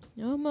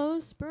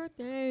almost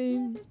birthday.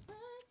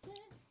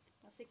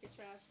 I'll take your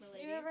trash, my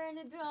lady. You're ever an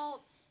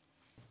adult?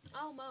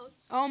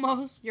 Almost.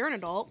 Almost. You're an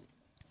adult.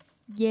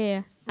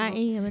 Yeah, I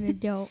am an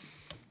adult.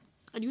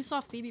 And you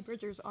saw Phoebe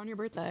Bridgers on your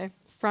birthday.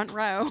 Front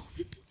row.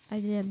 I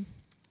did.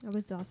 That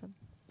was awesome.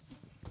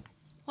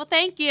 Well,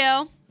 thank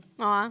you.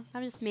 Aw,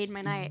 that just made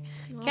my night.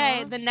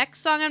 Okay, the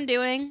next song I'm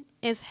doing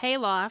is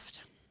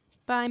Hayloft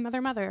by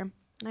Mother Mother.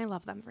 And I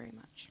love them very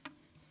much.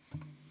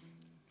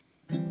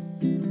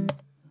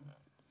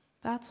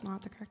 That's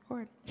not the correct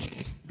chord.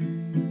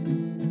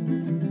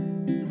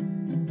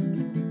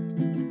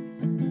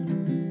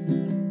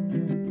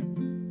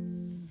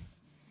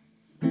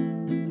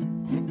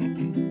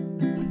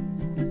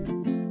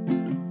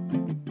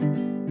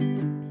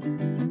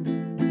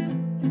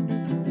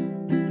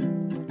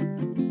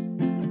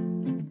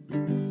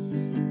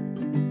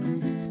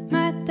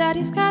 My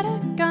daddy's got a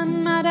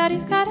gun, my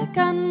daddy's got a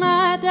gun,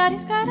 my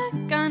daddy's got a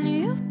gun,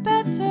 you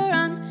better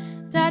run.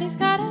 Daddy's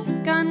got a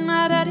gun,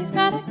 my daddy's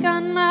got a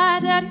gun, my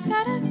daddy's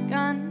got a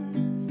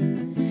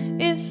gun.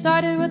 It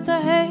started with the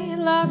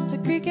hayloft, a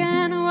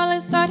creaking, well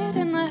it started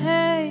in the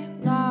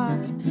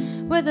hayloft.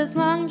 With his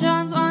long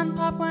johns on,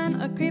 Pop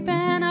went a creeping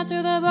out to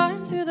the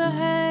barn to the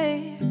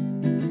hay.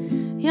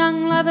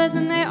 Young lovers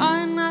and they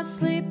are not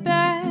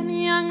sleeping,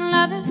 young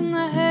lovers in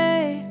the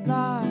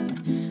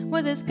hayloft.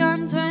 With his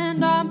gun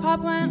turned on,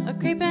 Pop went a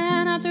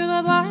creeping out to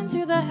the barn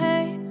to the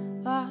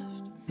hayloft.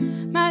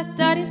 My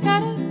daddy's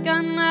got a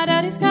gun, my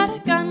daddy's got a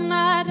gun,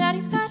 my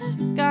daddy's got a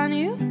gun,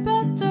 you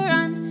better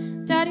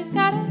run. Daddy's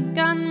got a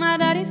gun, my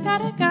daddy's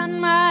got a gun,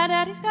 my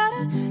daddy's got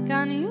a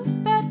gun, you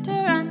better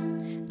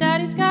run.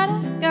 Daddy's got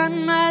a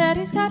gun, my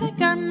daddy's got a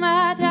gun,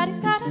 my daddy's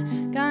got a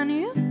gun,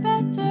 you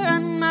better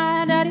run.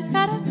 My daddy's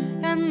got a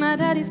gun, my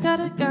daddy's got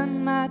a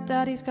gun, my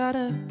daddy's got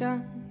a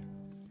gun.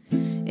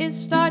 It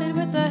started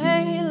with the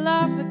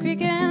hayloft, a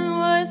creaking,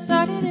 well it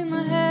started in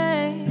the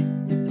hay.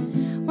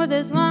 With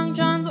his long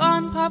johns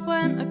on, Pop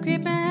went a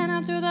creeping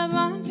out to the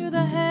barn to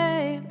the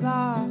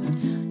hayloft.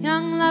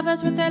 Young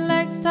lovers with their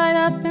legs tied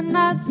up in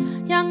knots,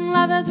 young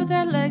lovers with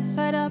their legs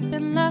tied up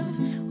in love.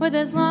 With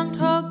his long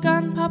tall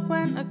gun, Pop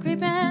went a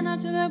creeping out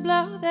to the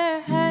blow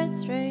their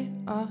heads straight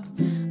off.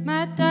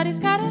 My daddy's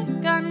got a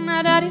gun,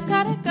 my daddy's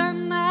got a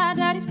gun, my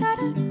daddy's got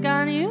a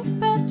gun, you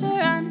better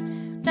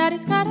run.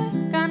 Daddy's got a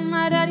gun,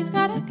 my daddy's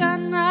got a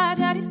gun, my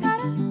daddy's got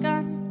a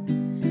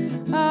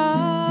gun.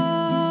 Oh.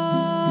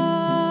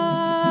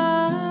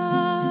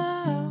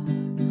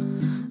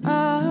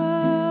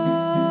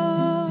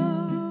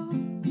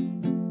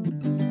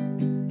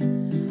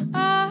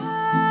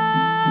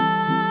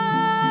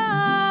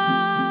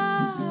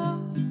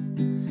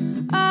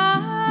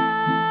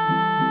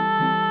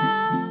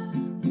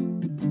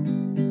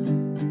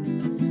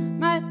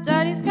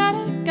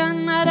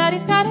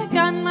 Daddy's got a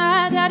gun,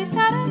 my daddy's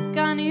got a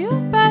gun, you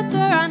better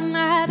run.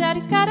 My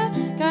daddy's got a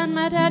gun,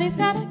 my daddy's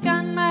got a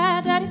gun,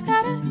 my daddy's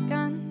got a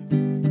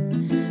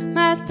gun.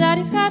 My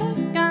daddy's got a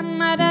gun,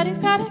 my daddy's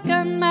got a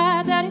gun,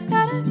 my daddy's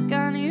got a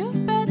gun, you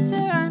better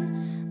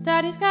run.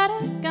 Daddy's got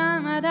a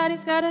gun, my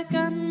daddy's got a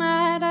gun,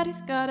 my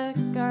daddy's got a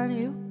gun,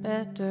 you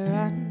better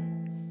run.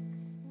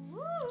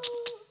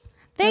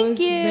 Thank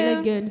you.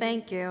 Really good.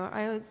 Thank you.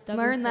 I Douglas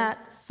learned that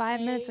says, 5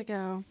 "Hey, minutes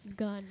ago.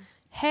 Gun.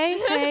 Hey,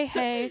 hey,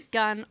 hey,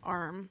 gun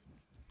arm.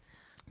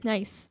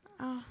 Nice.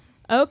 Oh.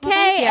 Okay,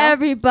 thank you.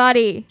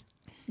 everybody.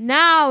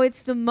 Now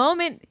it's the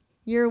moment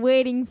you're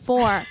waiting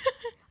for.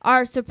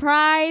 Our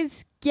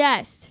surprise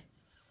guest.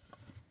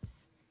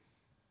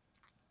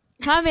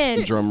 Come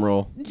in. Drum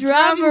roll.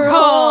 Drum roll,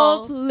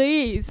 roll.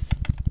 please.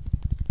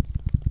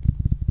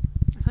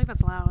 I feel like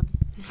that's loud.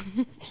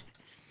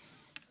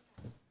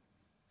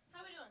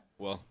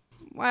 Well,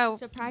 Wow.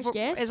 Surprise W-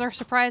 guest? Is our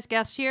surprise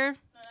guest here?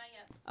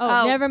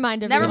 Oh, Oh, never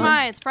mind, everyone. Never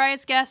mind.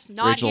 Surprise guest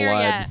not Rachel here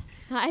lied. yet.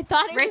 I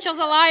thought it was- Rachel's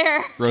a liar.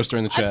 roaster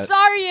in the I'm chat.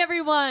 sorry,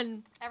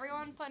 everyone.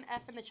 Everyone put an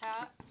F in the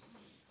chat.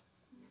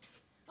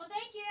 Well,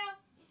 thank you.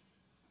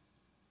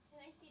 Can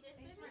I see this?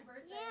 It's my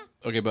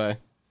birthday. Okay, bye.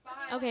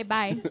 Okay,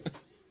 bye.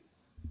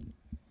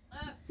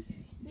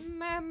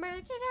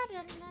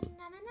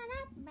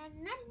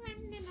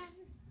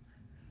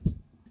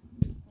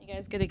 You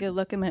guys get a good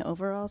look at my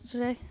overalls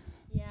today?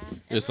 Yeah.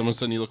 Yeah, someone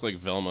said you look like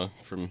Velma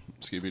from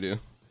Scooby Doo.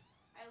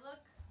 I look,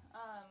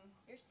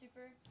 You're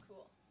super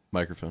cool.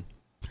 Microphone.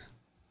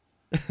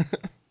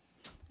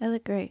 I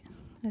look great.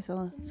 I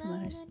saw some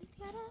others.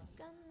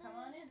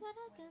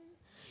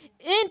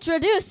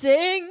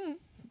 Introducing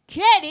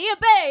Katie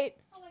Abate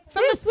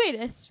from the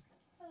sweetest.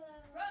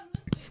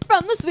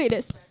 From the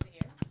sweetest.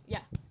 Yeah.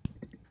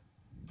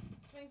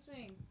 Swing,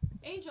 swing.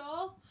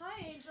 Angel.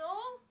 Hi, Angel.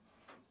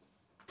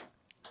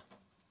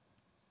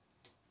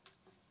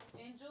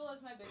 Angel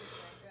is my biggest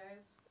fan,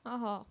 guys.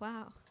 Oh,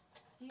 wow.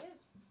 He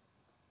is.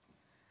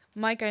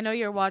 Mike, I know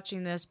you're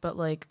watching this, but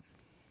like,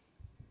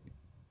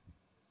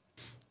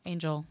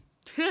 Angel.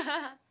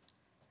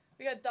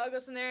 We got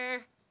Douglas in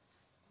there.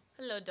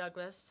 Hello,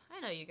 Douglas. I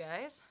know you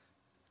guys.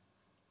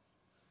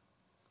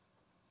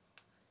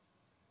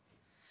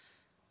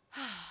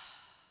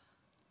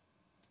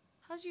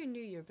 How's your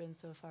new year been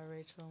so far,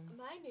 Rachel?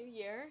 My new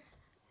year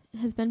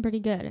has been pretty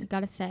good, I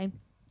gotta say.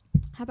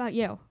 How about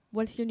you?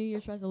 What's your New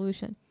Year's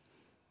resolution?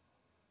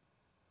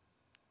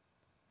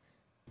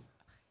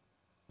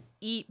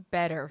 Eat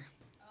better.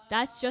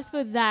 That's just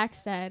what Zach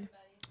said.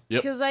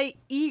 Yep. Because I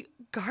eat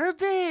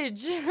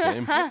garbage.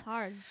 Same. It's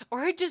hard. Or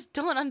I just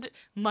don't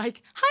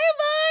Mike.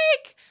 Hi,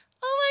 Mike.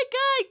 Oh my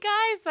God,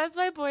 guys, that's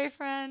my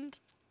boyfriend.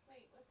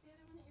 Wait, what's the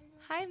other one that you're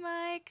doing? Hi,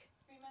 Mike.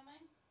 Read my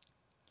mind?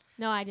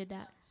 No, I did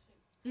that.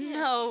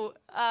 No.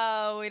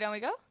 Wait, don't we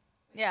go?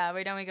 Yeah,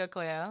 wait, don't we go,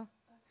 Cleo?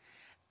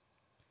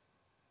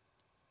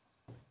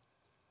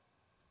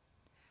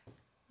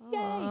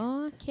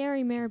 Oh,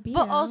 Carrie Marabino.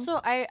 But also,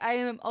 I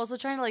am also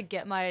trying to like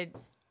get my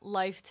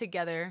life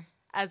together,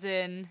 as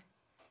in,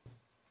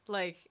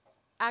 like,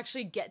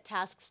 actually get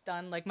tasks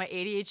done. Like my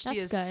ADHD That's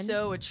is good.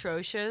 so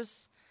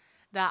atrocious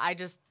that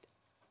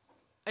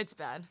it's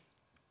bad.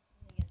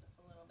 Let me get this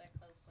a little bit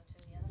closer to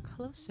you.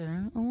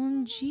 Closer,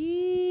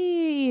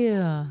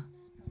 OMG.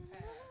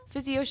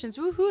 Fizzy Oceans,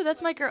 woohoo!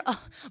 That's my girl.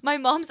 Oh, my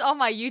mom's on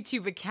my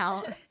YouTube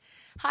account.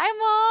 Hi,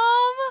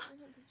 Mom.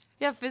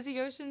 Yeah, Fizzy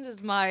Oceans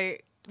is my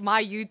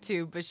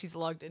YouTube, but she's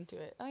logged into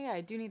it. Oh yeah, I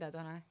do need that,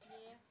 don't I?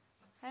 Yeah.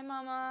 Hi,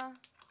 Mama.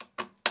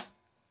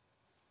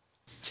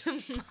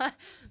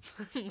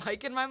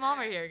 Mike and my mom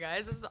are here,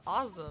 guys. This is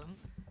awesome.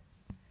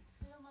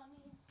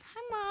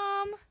 Hi,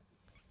 Mom.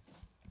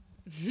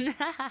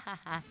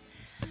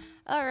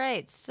 All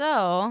right,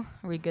 so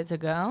are we good to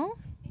go?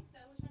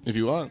 If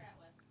you want.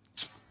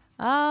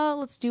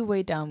 Let's do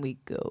Way Down We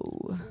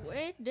Go.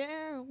 Way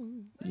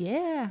down.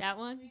 Yeah. That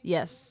one.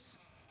 Yes.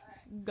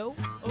 Go.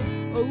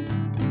 Oh.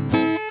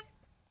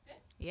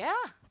 Yeah.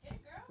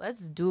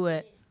 Let's do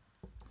it.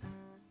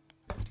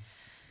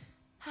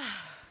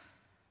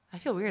 I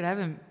feel weird. I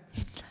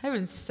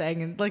haven't sang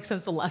in, like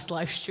since the last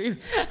live stream.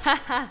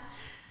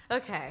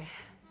 Okay.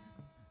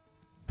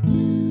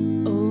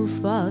 Oh,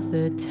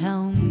 Father,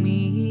 tell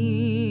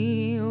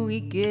me we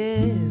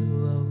get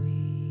what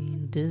we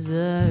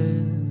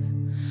deserve.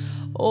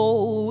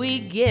 Oh, we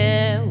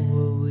get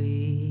what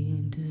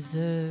we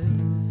deserve.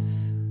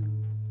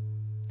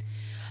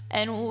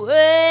 And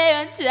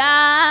way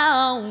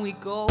down we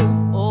go.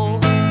 Oh,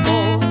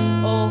 oh,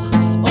 oh,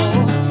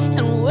 oh.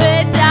 And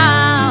way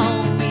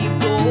down we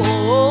go.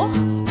 Oh,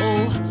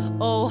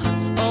 oh,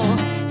 oh.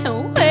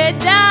 And way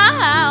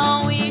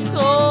down we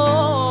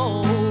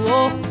go.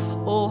 Oh,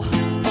 oh,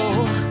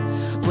 oh.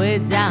 Way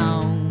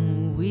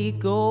down we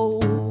go.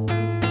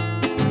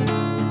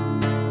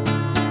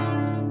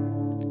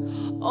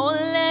 Oh,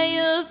 let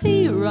your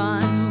feet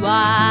run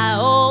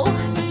wild.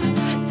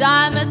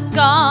 Time has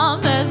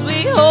come as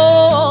we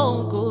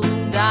all go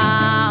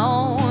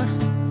down.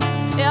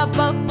 Yeah,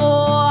 but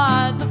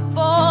for the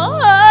fall,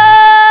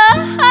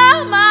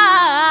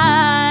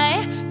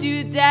 my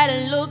do that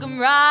and look 'em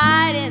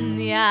right in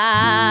the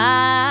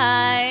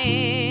eyes.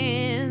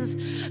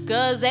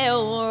 'Cause they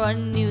will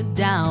run you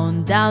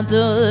down to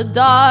the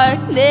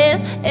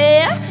darkness.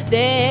 Yeah,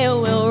 they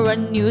will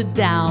run you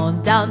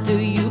down, down till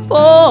you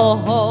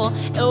fall.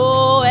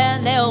 Oh,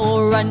 and they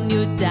will run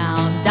you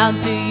down, down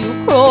till you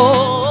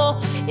crawl.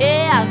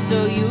 Yeah,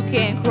 so you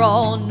can't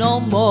crawl no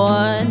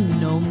more,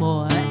 no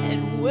more.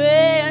 And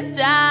way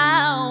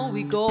down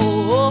we go.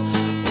 Oh,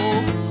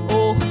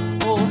 oh,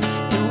 oh,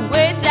 and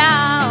way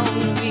down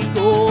we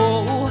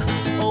go.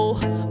 Oh,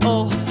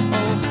 oh, oh,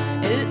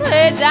 and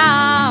way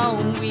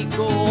down we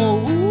go.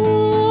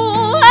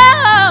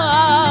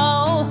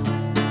 Oh,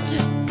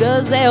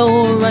 'cause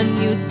they'll run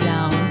you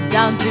down,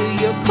 down to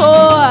your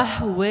core.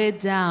 Way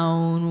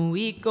down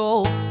we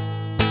go.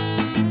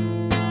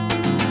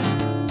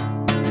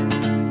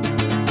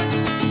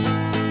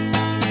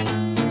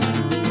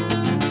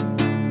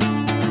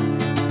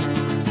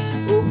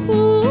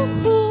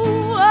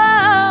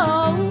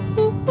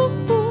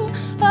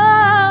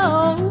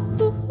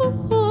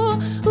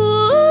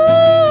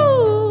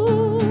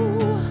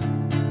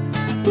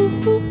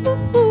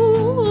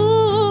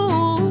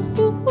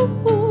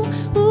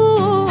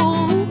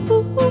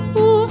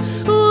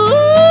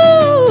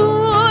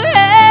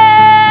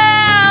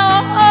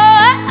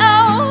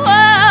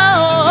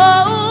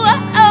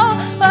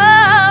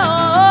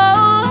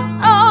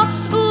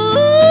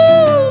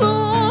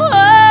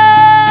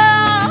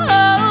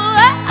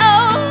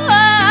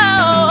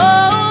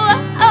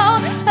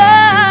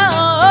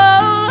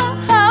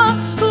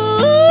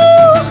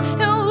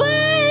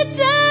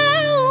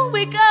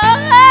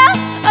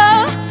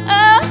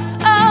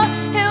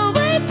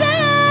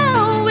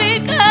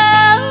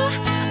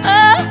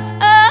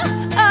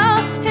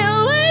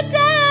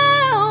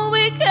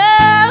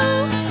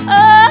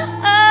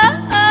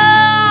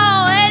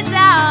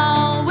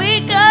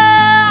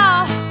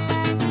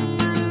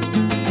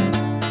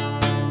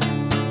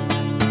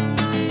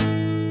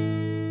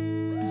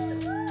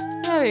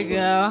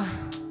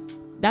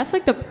 That's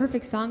like the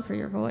perfect song for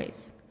your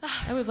voice.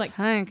 That was like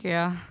Thank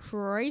you.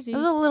 crazy. It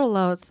was a little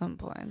low at some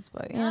points,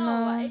 but you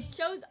know. It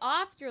shows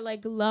off your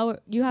like lower.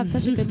 You have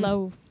such a good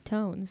low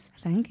tones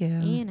Thank you.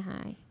 and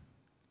high.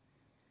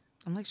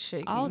 I'm like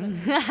shaking. All of them.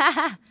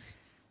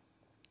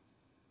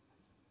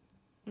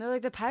 No,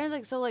 like the pattern's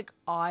like so like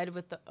odd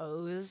with the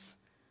O's.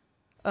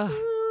 Ugh.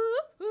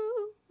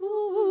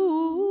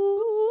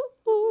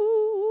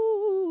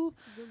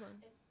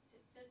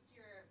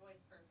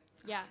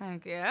 Yeah.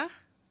 Thank you.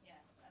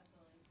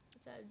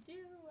 So do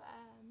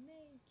I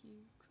make you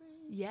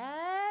crazy?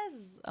 Yes.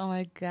 Oh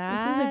my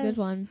god. This is a good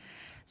one.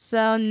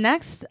 So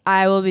next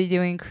I will be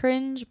doing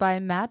Cringe by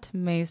Matt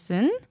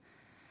Mason.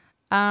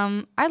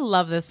 I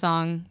love this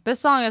song. This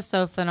song is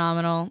so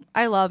phenomenal.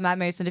 I love Matt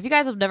Mason. If you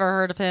guys have never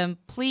heard of him,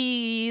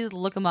 please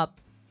look him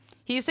up.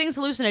 He sings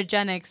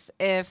Hallucinogenics,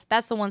 if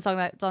that's the one song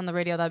that's on the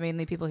radio that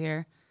mainly people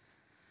hear.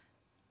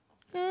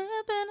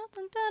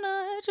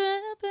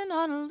 Tripping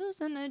on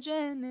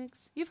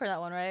hallucinogenics. You've heard that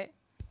one, right?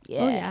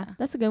 Oh yeah,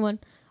 that's a good one.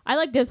 I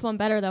like this one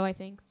better though, I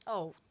think.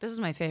 Oh, this is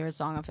my favorite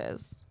song of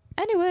his.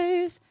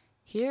 Anyways,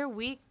 here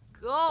we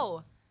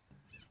go.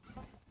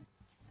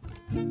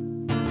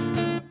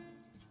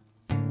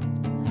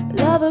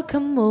 Lover,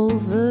 come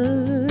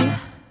over.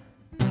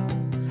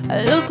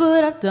 Look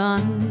what I've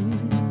done.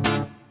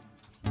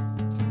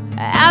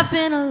 I've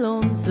been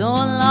alone so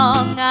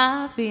long,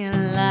 I feel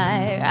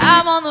like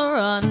I'm on the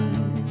run.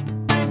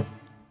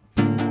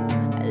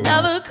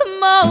 Lover,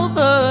 come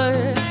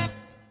over.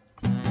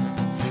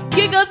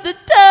 Kick up the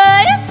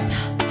dust.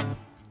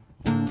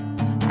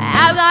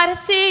 I've got a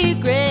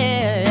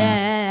secret.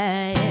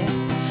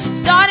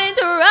 Starting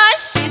to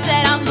rush. She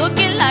said I'm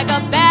looking like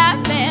a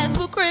bad man,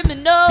 smooth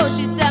criminal.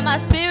 She said my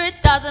spirit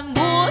doesn't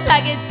move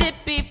like it did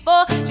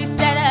before. She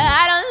said that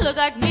I don't look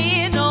like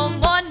me no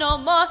more, no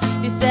more.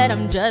 She said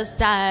I'm just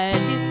tired.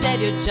 She said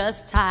you're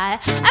just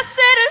tired. I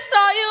said I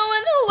saw you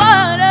in the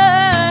water.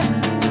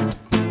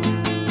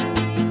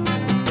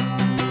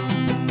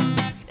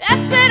 I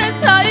said I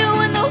saw you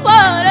in the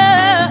water.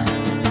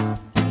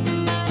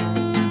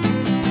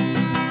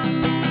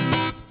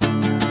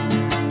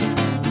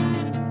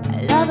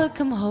 Lover,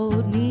 come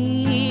hold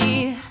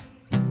me.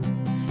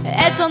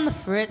 Head's on the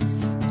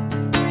fritz.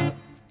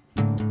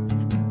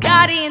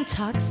 Got the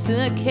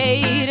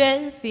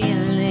intoxicated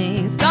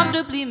feelings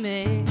comfortably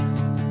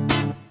mixed.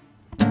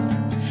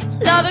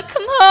 Lover,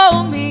 come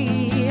hold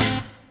me.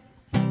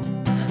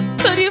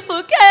 Could you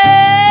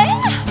forget?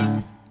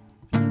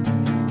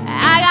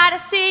 I got a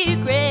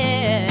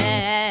secret.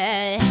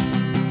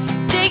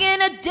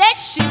 Digging a ditch.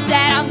 She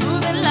said I'm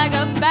moving like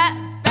a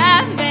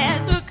bad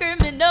man, smooth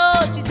criminal.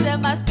 She said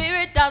my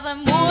spirit doesn't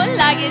move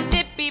like it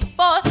did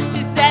before.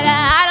 She said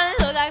that I don't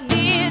look like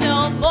me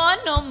no more,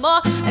 no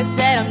more. I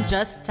said I'm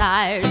just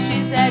tired.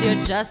 She said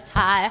you're just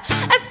high.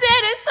 I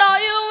said I saw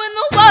you in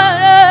the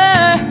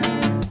water.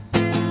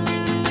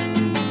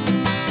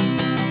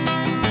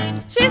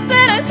 She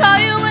said I saw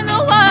you in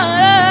the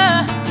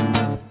water.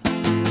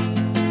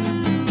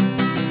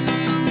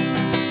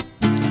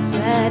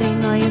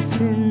 Sweating all your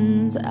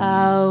sins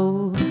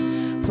out,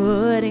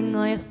 putting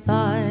all your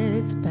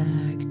thoughts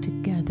back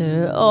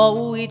together.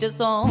 Oh, we just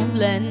don't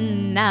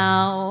blend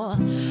now.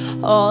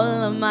 All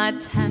of my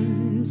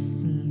attempts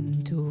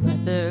seem to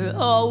together.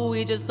 Oh,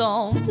 we just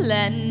don't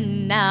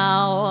blend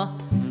now.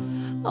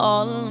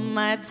 All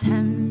my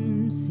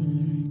time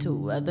seem to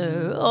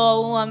weather.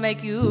 Oh, I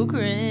make you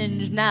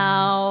cringe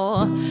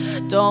now.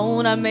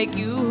 Don't I make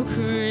you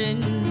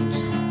cringe?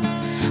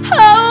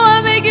 Oh,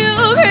 I make you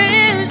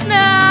cringe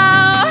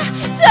now.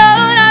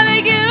 Don't I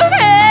make you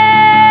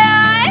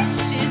cringe?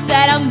 She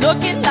said I'm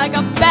looking like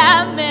a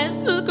Batman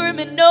smooth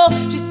criminal.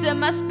 She said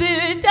my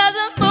spirit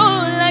doesn't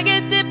move like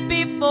it did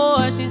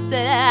before. She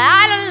said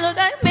I don't look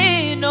like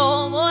me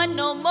no more,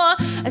 no more.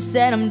 I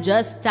said I'm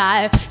just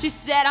tired. She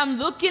said I'm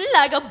looking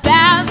like a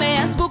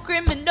Batman smooth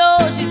criminal.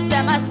 She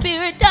said my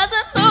spirit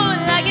doesn't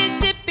move like it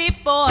did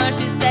before.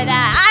 She said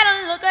I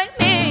don't look like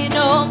me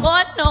no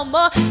more, no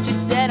more. She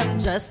said I'm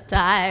just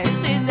tired.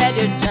 She said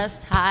you're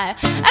just high.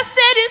 I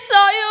said you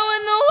saw you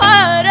in the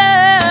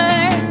water.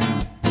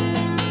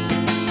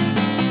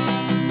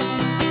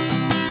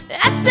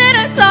 I said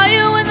I saw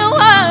you in the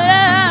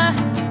water.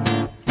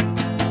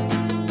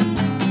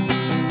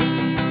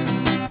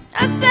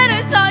 I said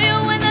I saw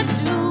you in the.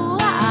 Do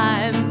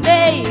I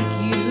make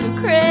you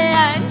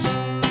cringe?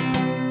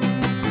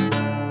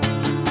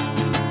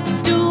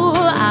 Do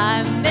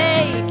I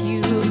make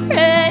you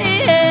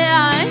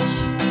cringe?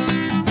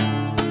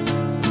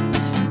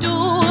 Do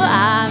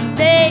I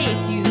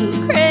make you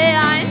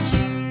cringe?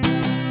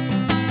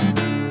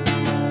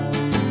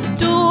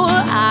 Do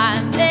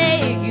I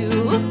make you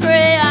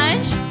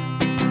cringe?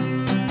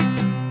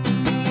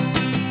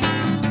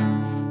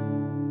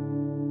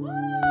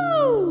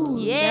 Woo!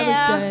 Yeah. That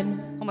was good.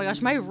 Oh my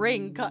gosh, my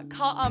ring got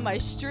caught on my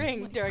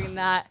string during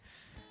that.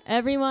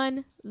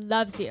 Everyone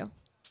loves you.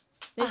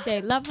 They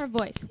say love her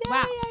voice.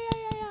 Wow.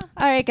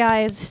 All right,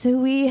 guys. So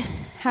we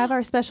have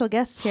our special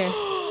guest here.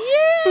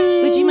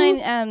 Would you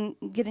mind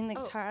getting the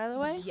guitar out of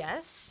the way?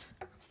 Yes.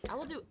 I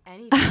will do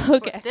anything.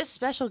 Okay. This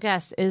special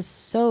guest is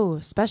so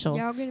special.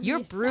 Y'all gonna be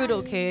You're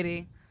brutal, excited.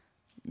 Katie.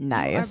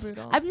 Nice.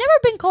 brutal. I've never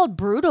been called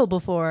brutal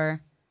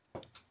before.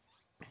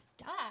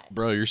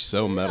 Bro, you're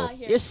so metal.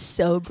 You're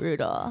so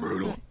brutal.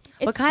 Brutal.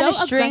 What kind of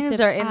strings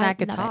are in that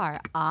guitar?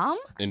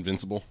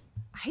 Invincible.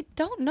 I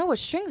don't know what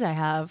strings I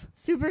have.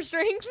 Super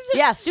strings.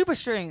 Yeah, super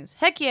strings.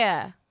 Heck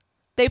yeah.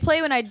 They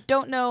play when I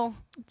don't know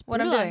what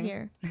I'm Brutal out doing.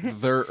 here.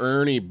 They're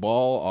Ernie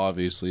Ball,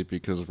 obviously,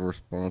 because we're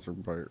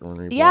sponsored by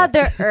Ernie Ball. Yeah,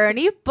 they're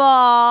Ernie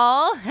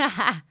Ball.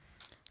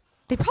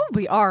 They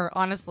probably are,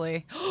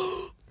 honestly.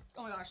 Oh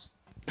my gosh.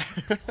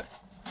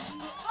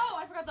 Oh,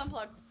 I forgot to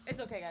unplug. It's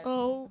okay, guys.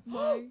 Oh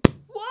my.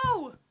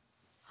 Whoa!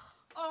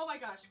 Oh my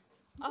gosh.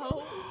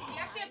 Oh, we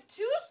actually have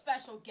two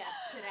special guests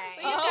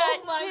today.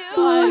 got my two.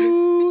 god.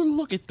 Ooh,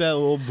 look at that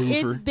little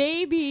boofer. It's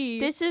baby.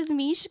 This is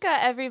Mishka,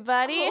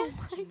 everybody.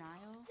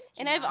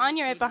 And I have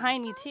Anya right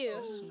behind me,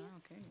 too.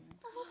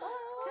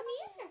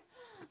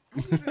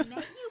 I've never met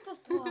you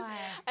before.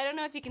 I don't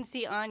know if you can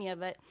see Anya,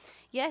 but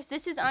yes,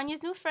 this is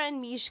Anya's new friend,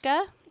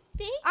 Mishka.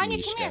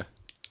 Anya, come here.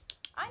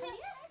 Anya.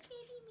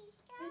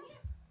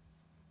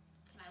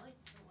 Can I like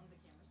tilt one of the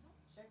cameras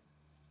down? Sure.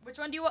 Which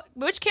one do you want?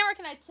 Which camera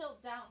can I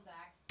tilt down, Zach?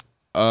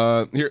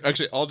 Here,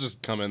 actually, I'll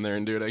just come in there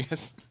and do it, I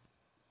guess.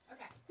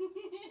 Okay.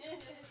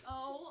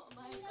 Oh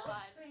my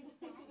god.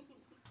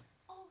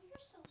 Oh, you're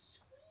so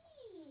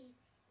sweet.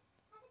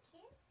 Have a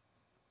kiss?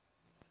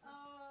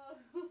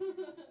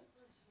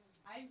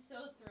 I'm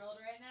so thrilled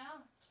right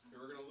now.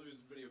 We're gonna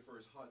lose the video for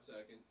a hot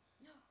second.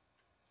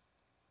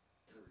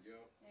 There we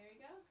go. There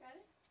you go. Got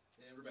it?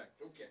 And we're back.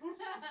 Okay. Oh,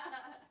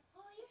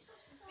 you're so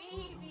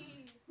sweet.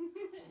 Baby.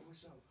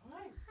 What's up?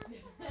 Hi.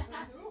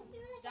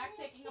 Zach's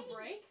taking a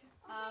break.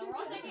 We're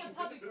all taking a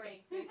puppy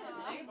break,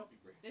 basically.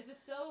 This is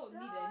so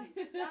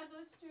needed.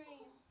 Doggo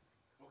stream.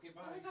 Okay,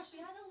 Oh my bye. gosh,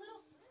 she has a little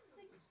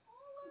sparkly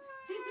collar.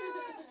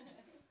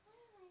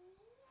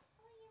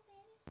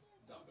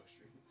 Doggo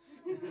stream.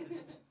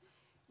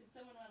 Does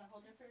someone want to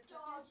hold her for a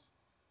Dog.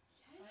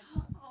 second? Yes.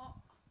 Oh,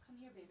 come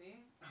here,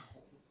 baby.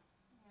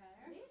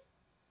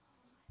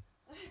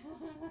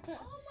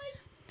 Oh my.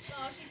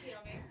 Oh, she peed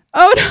on me.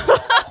 Oh, no.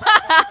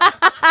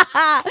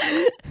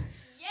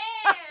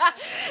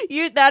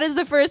 Yeah. That is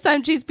the first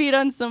time she's peed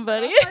on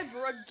somebody. My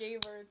Brooke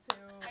gave her too.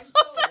 I'm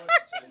so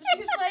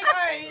She's like, all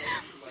right.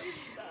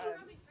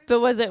 But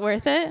was it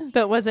worth it?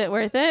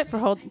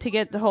 To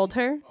get to hold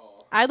her?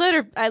 I let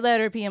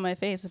her pee in my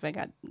face if I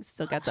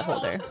still got to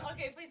hold her.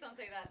 Okay, please don't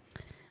say that.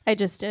 I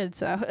just did,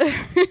 so.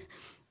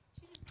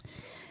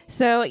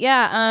 So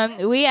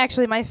yeah, we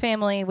actually, my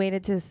family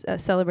waited to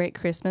celebrate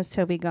Christmas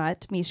till we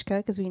got Mishka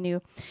because we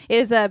knew it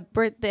was a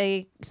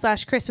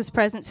birthday/Christmas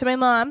present to my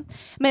mom.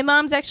 My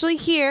mom's actually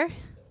here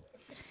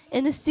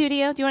in the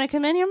studio. Do you want to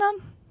come in here,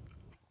 Mom?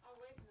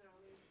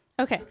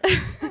 Okay.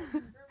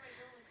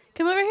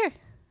 Come over here.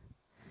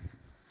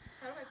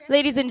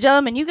 Ladies and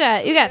gentlemen, you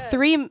got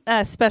three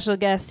special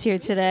guests here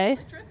today.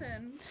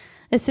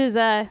 This is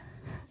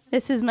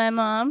my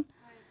mom,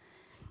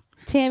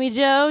 Tammy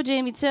Jo,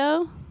 Jamie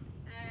Toe.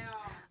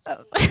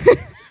 Oh.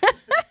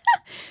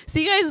 So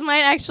you guys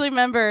might actually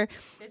remember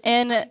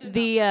in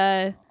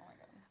the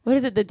what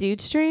is it, the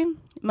dude stream?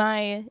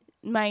 My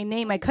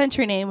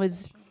country name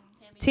was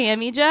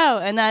Tammy Jo,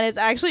 and that is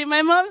actually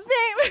my mom's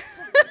name.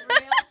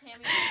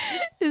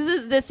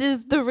 This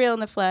is the real in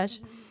the flesh.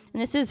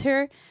 And this is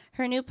her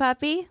new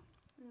puppy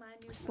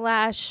 /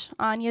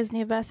 Anya's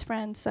new best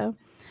friend. So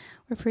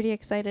we're pretty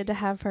excited to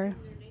have her.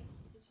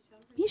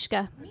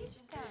 Mishka.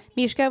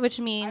 Mishka, which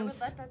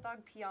means I would let that dog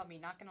pee on me,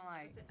 not gonna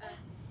lie.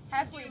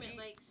 Heffley,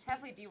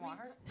 do you want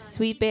her?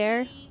 sweet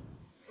bear.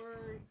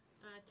 Or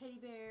teddy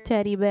bear.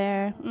 Teddy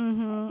bear.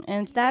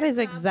 And that is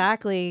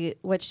exactly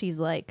what she's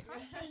like.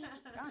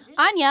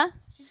 Anya,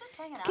 She's just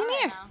hanging out come right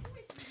here. now.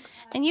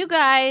 And you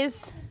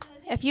guys,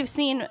 if you've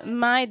seen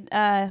my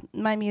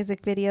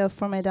music video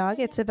for my dog,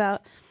 it's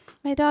about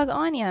my dog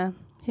Anya,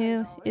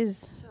 who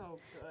is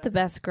the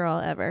best girl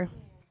ever.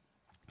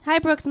 Hi,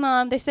 Brooke's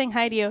mom. They're saying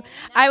hi to you.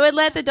 I would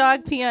let the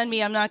dog pee on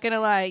me. I'm not going to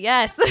lie.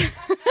 Yes.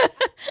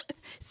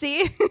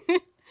 See?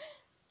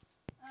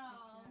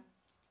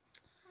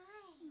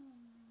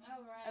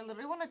 I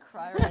literally want to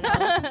cry right now.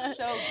 That's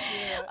so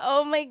cute.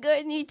 Oh, my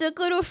goodness. You took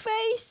her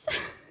face.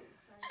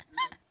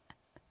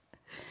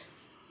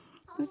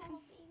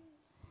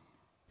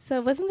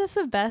 So wasn't this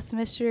the best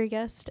mystery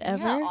guest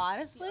ever? Yeah,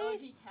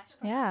 honestly.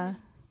 Yeah.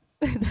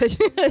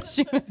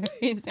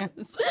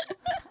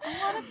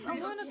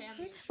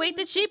 Wait,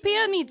 did she pee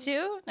on me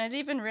too? I didn't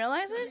even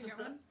realize it.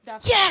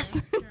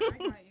 Yes.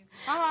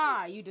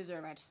 Ah, you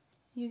deserve it.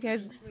 You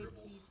guys, it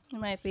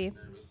might be.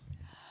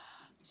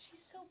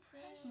 She's so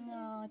precious.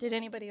 No, did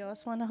anybody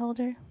else want to hold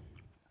her?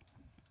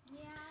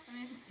 I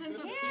mean, since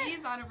her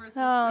pee's out of her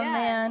system. Oh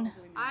man.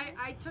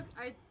 I took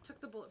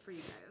the bullet for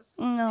you guys.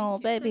 No,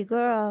 baby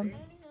girl.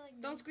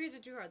 Don't squeeze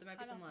it too hard. There might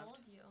be some left.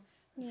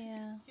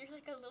 Yeah. You're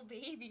like a little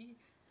baby.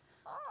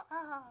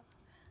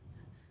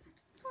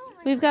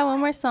 We've got one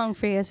more song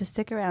for you, so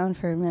stick around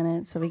for a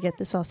minute so we get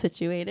this all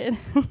situated.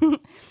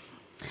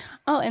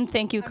 Oh, and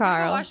thank you, I'm gonna go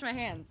Carl. wash my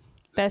hands.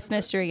 Best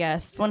mystery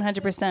guest,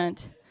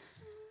 100%.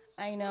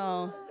 I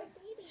know.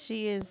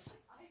 She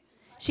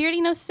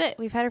already knows sit.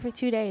 We've had her for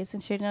 2 days,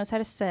 and she already knows how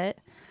to sit.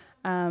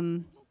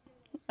 I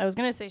was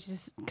going to say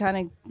she's kind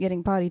of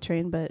getting potty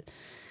trained, but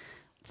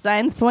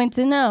signs point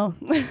to no.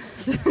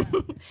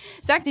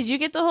 Zach, did you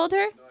get to hold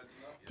her?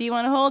 Do you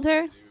want to hold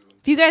her?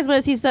 If you guys want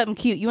to see something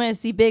cute, you want to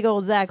see big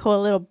old Zach hold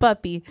a little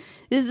puppy.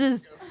 This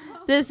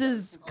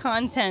is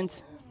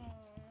content.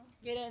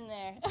 Get in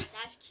there.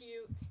 That's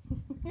cute.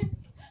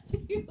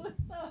 You look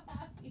so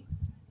happy.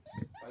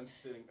 I'm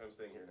staying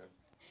here now.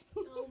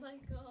 Oh my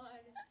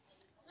god.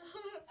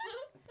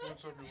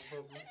 What's up,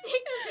 little puppy?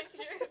 Take a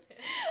picture.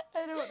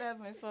 I don't have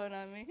my phone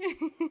on me.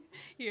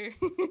 Here.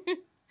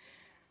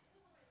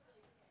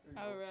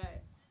 All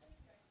right.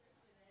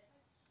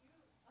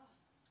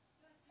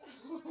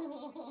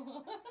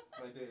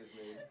 My day is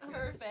made.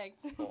 Perfect.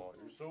 Oh,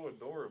 you're so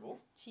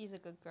adorable. She's a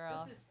good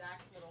girl. This is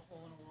Zach's little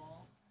hole in a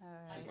wall. All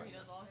right. He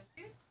does all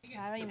his.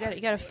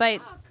 You gotta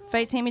fight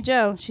Tammy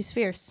Joe. She's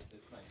fierce.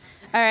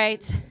 All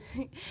right.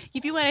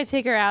 If you want to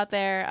take her out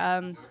there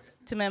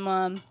to my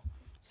mom,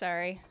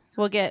 sorry.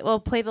 We'll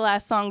play the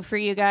last song for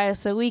you guys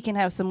so we can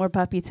have some more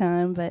puppy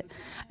time. But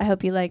I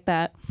hope you like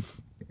that.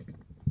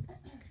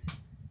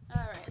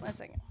 All right. 1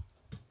 second.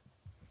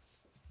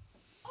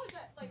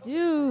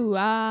 Do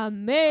I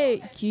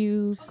make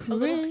you A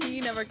little cringe? pea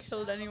never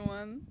killed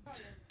anyone.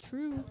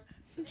 True.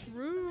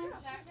 True.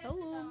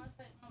 Hello.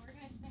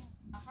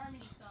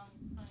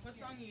 What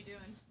song are you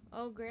doing?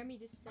 Oh, Grammy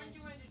just sent a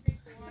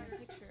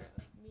picture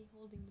of me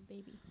holding the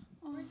baby.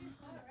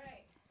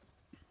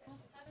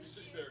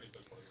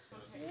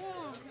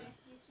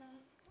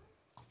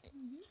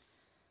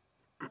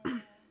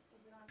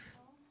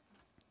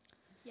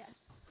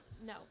 Yes.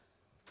 No.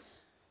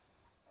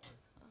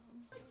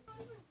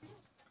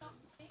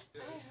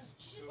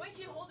 Once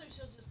you hold her,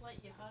 she'll just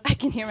let you hug. I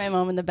can hear my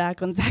mom in the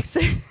back when Zach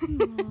said.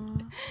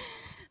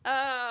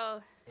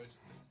 Oh.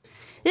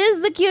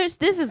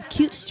 This is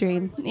cute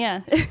stream.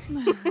 Yeah.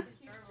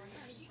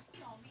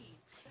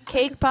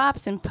 Cake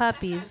pops and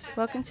puppies.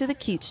 Welcome to the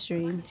cute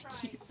stream.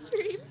 Cute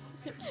stream.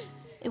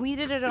 And we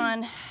did it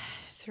on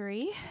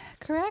 3,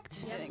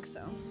 correct? I think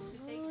so.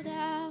 Hold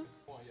out.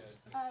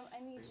 I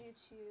need you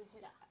to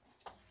hit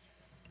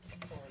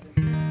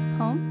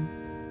home.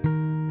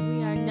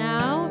 We are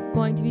now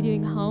going to be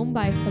doing Home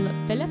by Philip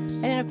Phillips.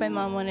 I don't know if my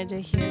mom wanted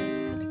to hear.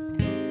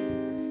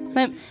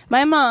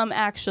 My mom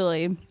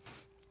actually.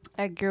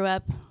 I grew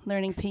up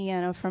learning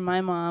piano from my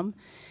mom,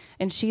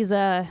 and she's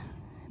a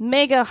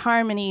mega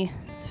harmony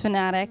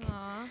fanatic.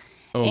 Aw.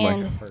 Oh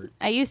And my heart.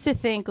 I used to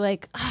think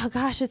like, oh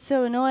gosh, it's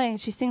so annoying.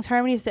 She sings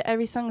harmonies to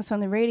every song that's on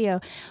the radio.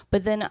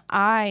 But then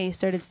I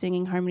started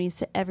singing harmonies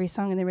to every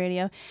song on the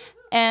radio.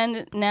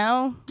 And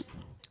now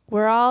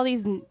we're all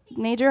these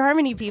major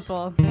harmony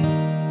people.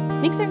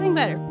 Makes everything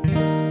better.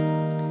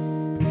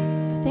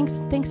 So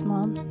thanks,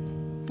 Mom.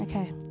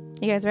 Okay.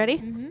 You guys ready?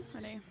 Mm-hmm.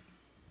 Ready.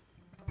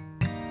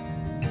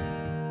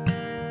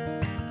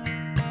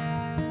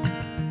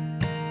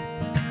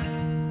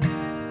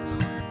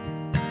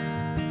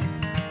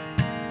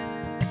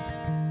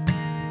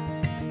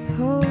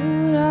 Hold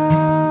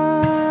on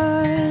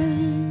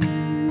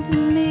to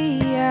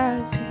me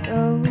as we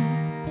go,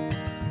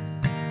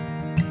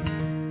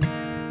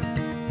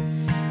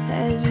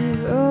 as we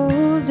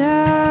roll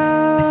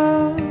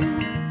down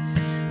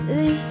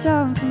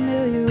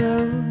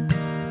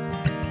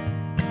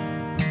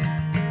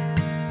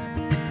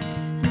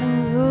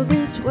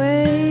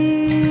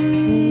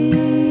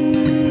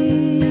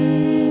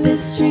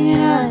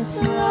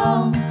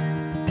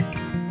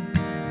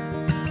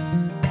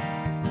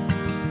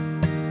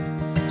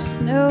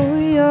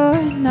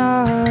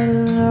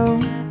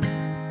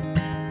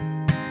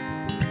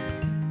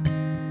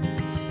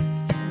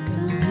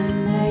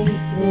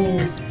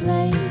this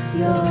place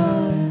your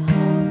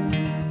home.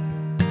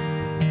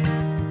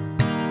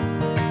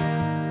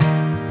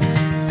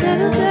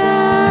 Settle down,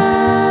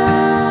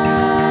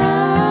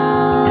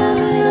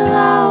 it'll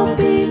all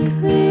be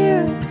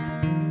clear.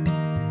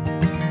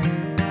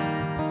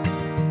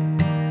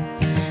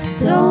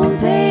 Don't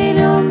pay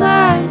no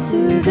mind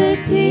to the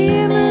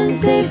demons,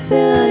 they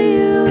fill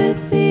you with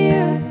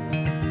fear.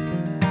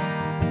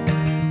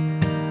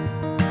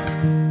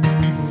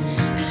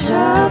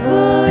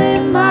 Trouble,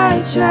 it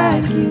might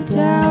track you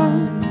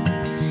down.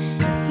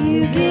 If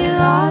you get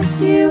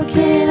lost, you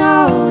can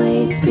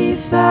always be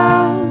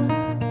found.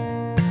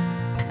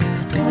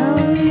 Just know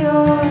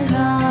you're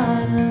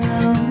not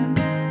alone.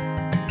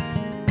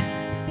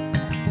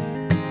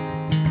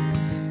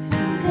 'Cause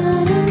I'm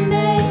gonna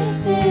make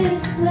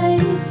this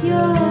place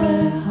your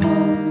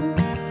home.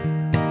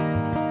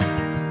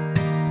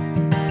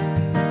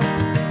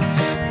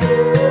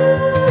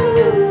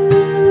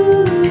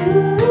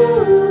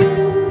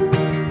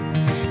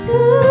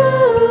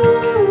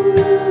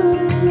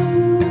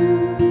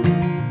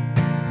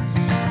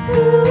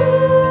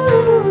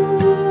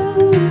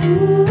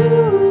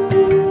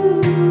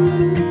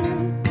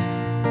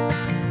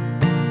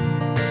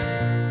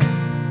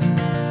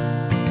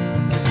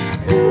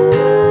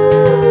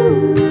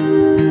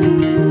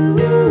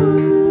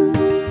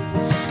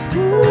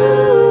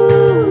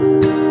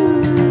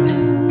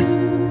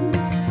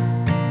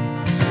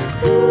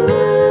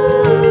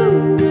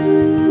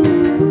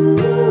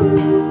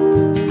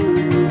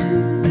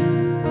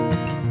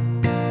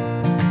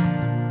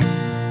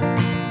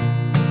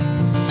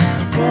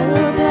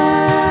 Settle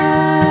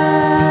down,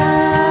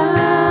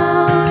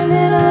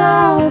 it'll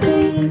all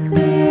be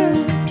clear.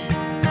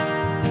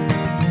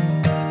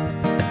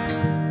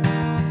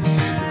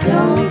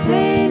 Don't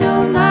pay no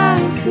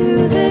mind to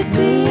the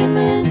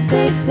demons,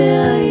 they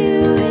fill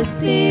you with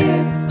fear.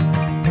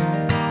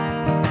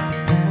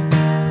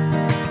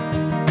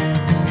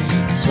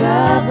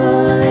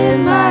 Trouble, it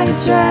might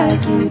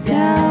drag you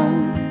down.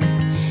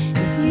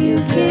 If you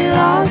get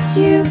lost,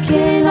 you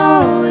can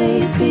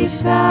always be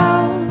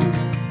found.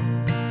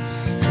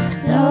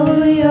 Just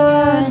know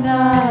you're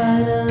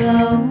not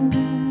alone.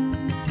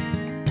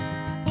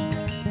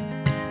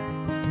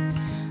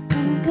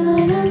 'Cause I'm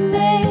gonna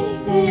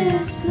make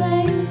this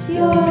place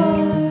your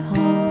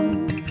home.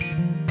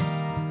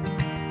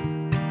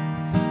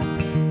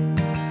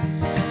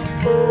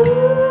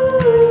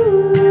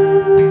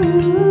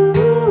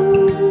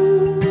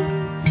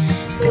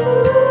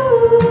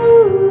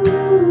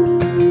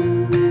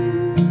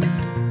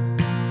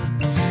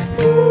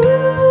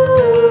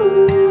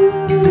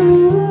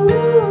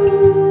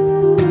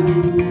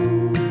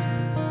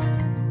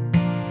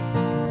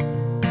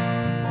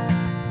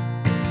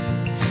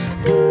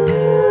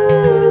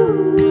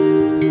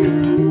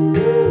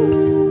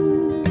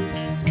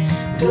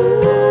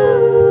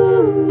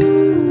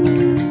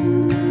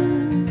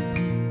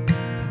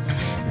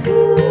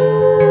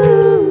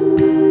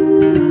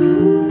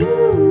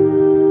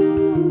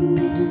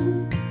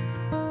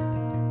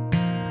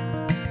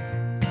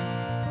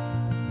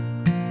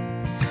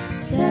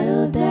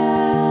 Settle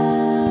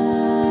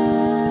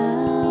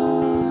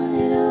down,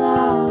 it'll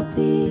all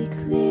be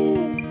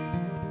clear.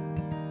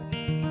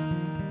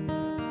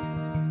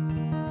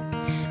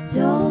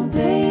 Don't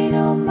pay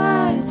no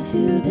mind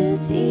to the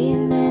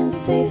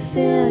demons, they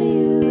fill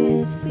you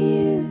with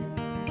fear.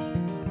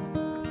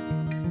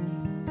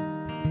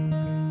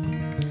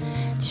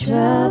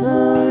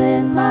 Trouble,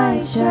 it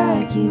might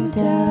drag you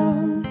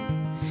down.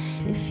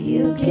 If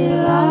you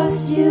get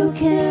lost, you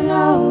can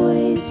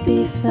always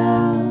be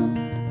found.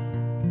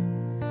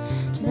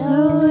 Just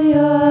know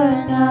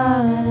you're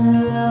not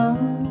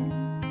alone.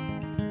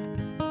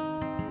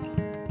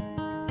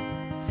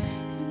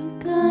 'Cause I'm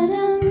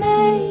gonna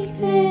make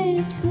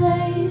this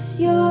place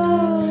your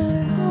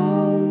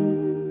home.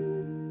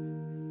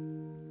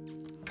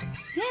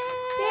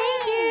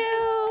 Thank you.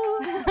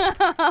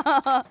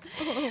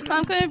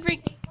 I'm going to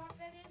bring.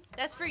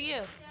 That's for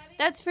you.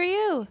 That's for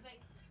you.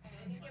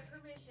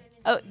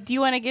 Oh, do you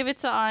want to give it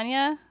to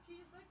Anya?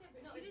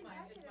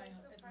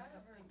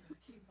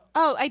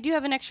 Oh, I do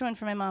have an extra one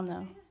for my mom,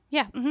 though.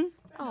 Yeah.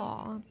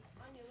 Aw.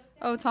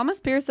 Oh, Thomas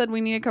Pierce said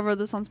we need to cover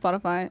this on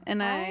Spotify,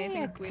 and I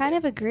think we kind do.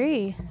 of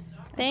agree.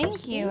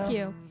 Thank you. Thank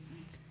you.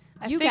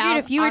 I You figured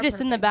gals if you were are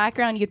just in the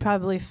background, you'd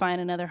probably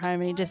find another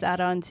harmony just add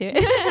on to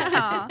it.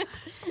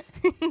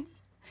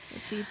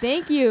 Let's see.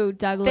 Thank you,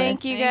 Douglas.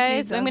 Thank you,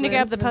 guys. I'm going to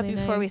grab the Douglas. puppy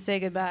Really before we nice. say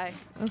goodbye.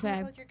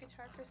 Okay. Hold your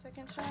guitar for a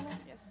second, Shauna.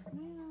 Yes.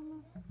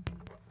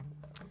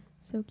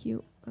 So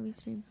cute.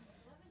 Livestream.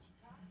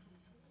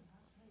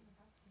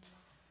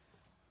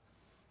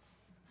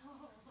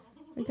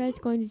 Are you guys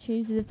going to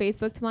change the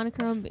Facebook to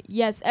Monochrome?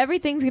 Yes,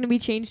 everything's going to be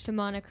changed to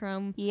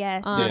Monochrome.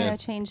 Yes, Yeah. we're going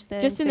to change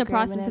the Just in the Instagram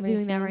process and of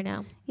doing that everything.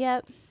 right now.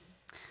 Yep.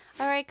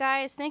 All right,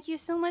 guys. Thank you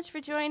so much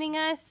for joining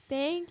us.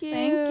 Thank you.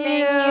 Thank you,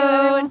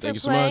 everyone, Thank for you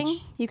so playing. much.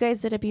 You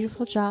guys did a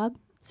beautiful job.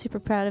 Super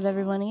proud of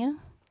every one of you.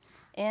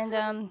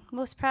 And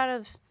most proud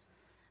of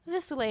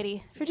this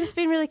lady for just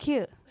being really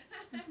cute.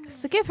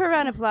 So give her a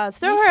round of applause.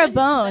 Throw her a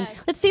bone.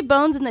 Let's see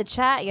bones in the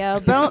chat, yo.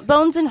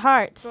 Bones and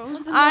hearts.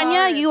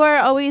 Anya, you are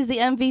always the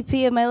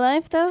MVP of my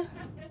life, though.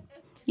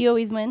 You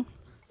always win.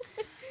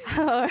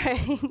 All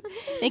right.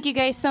 Thank you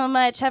guys so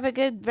much. Have a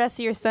good rest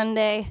of your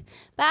Sunday.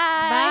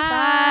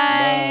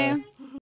 Bye. Bye.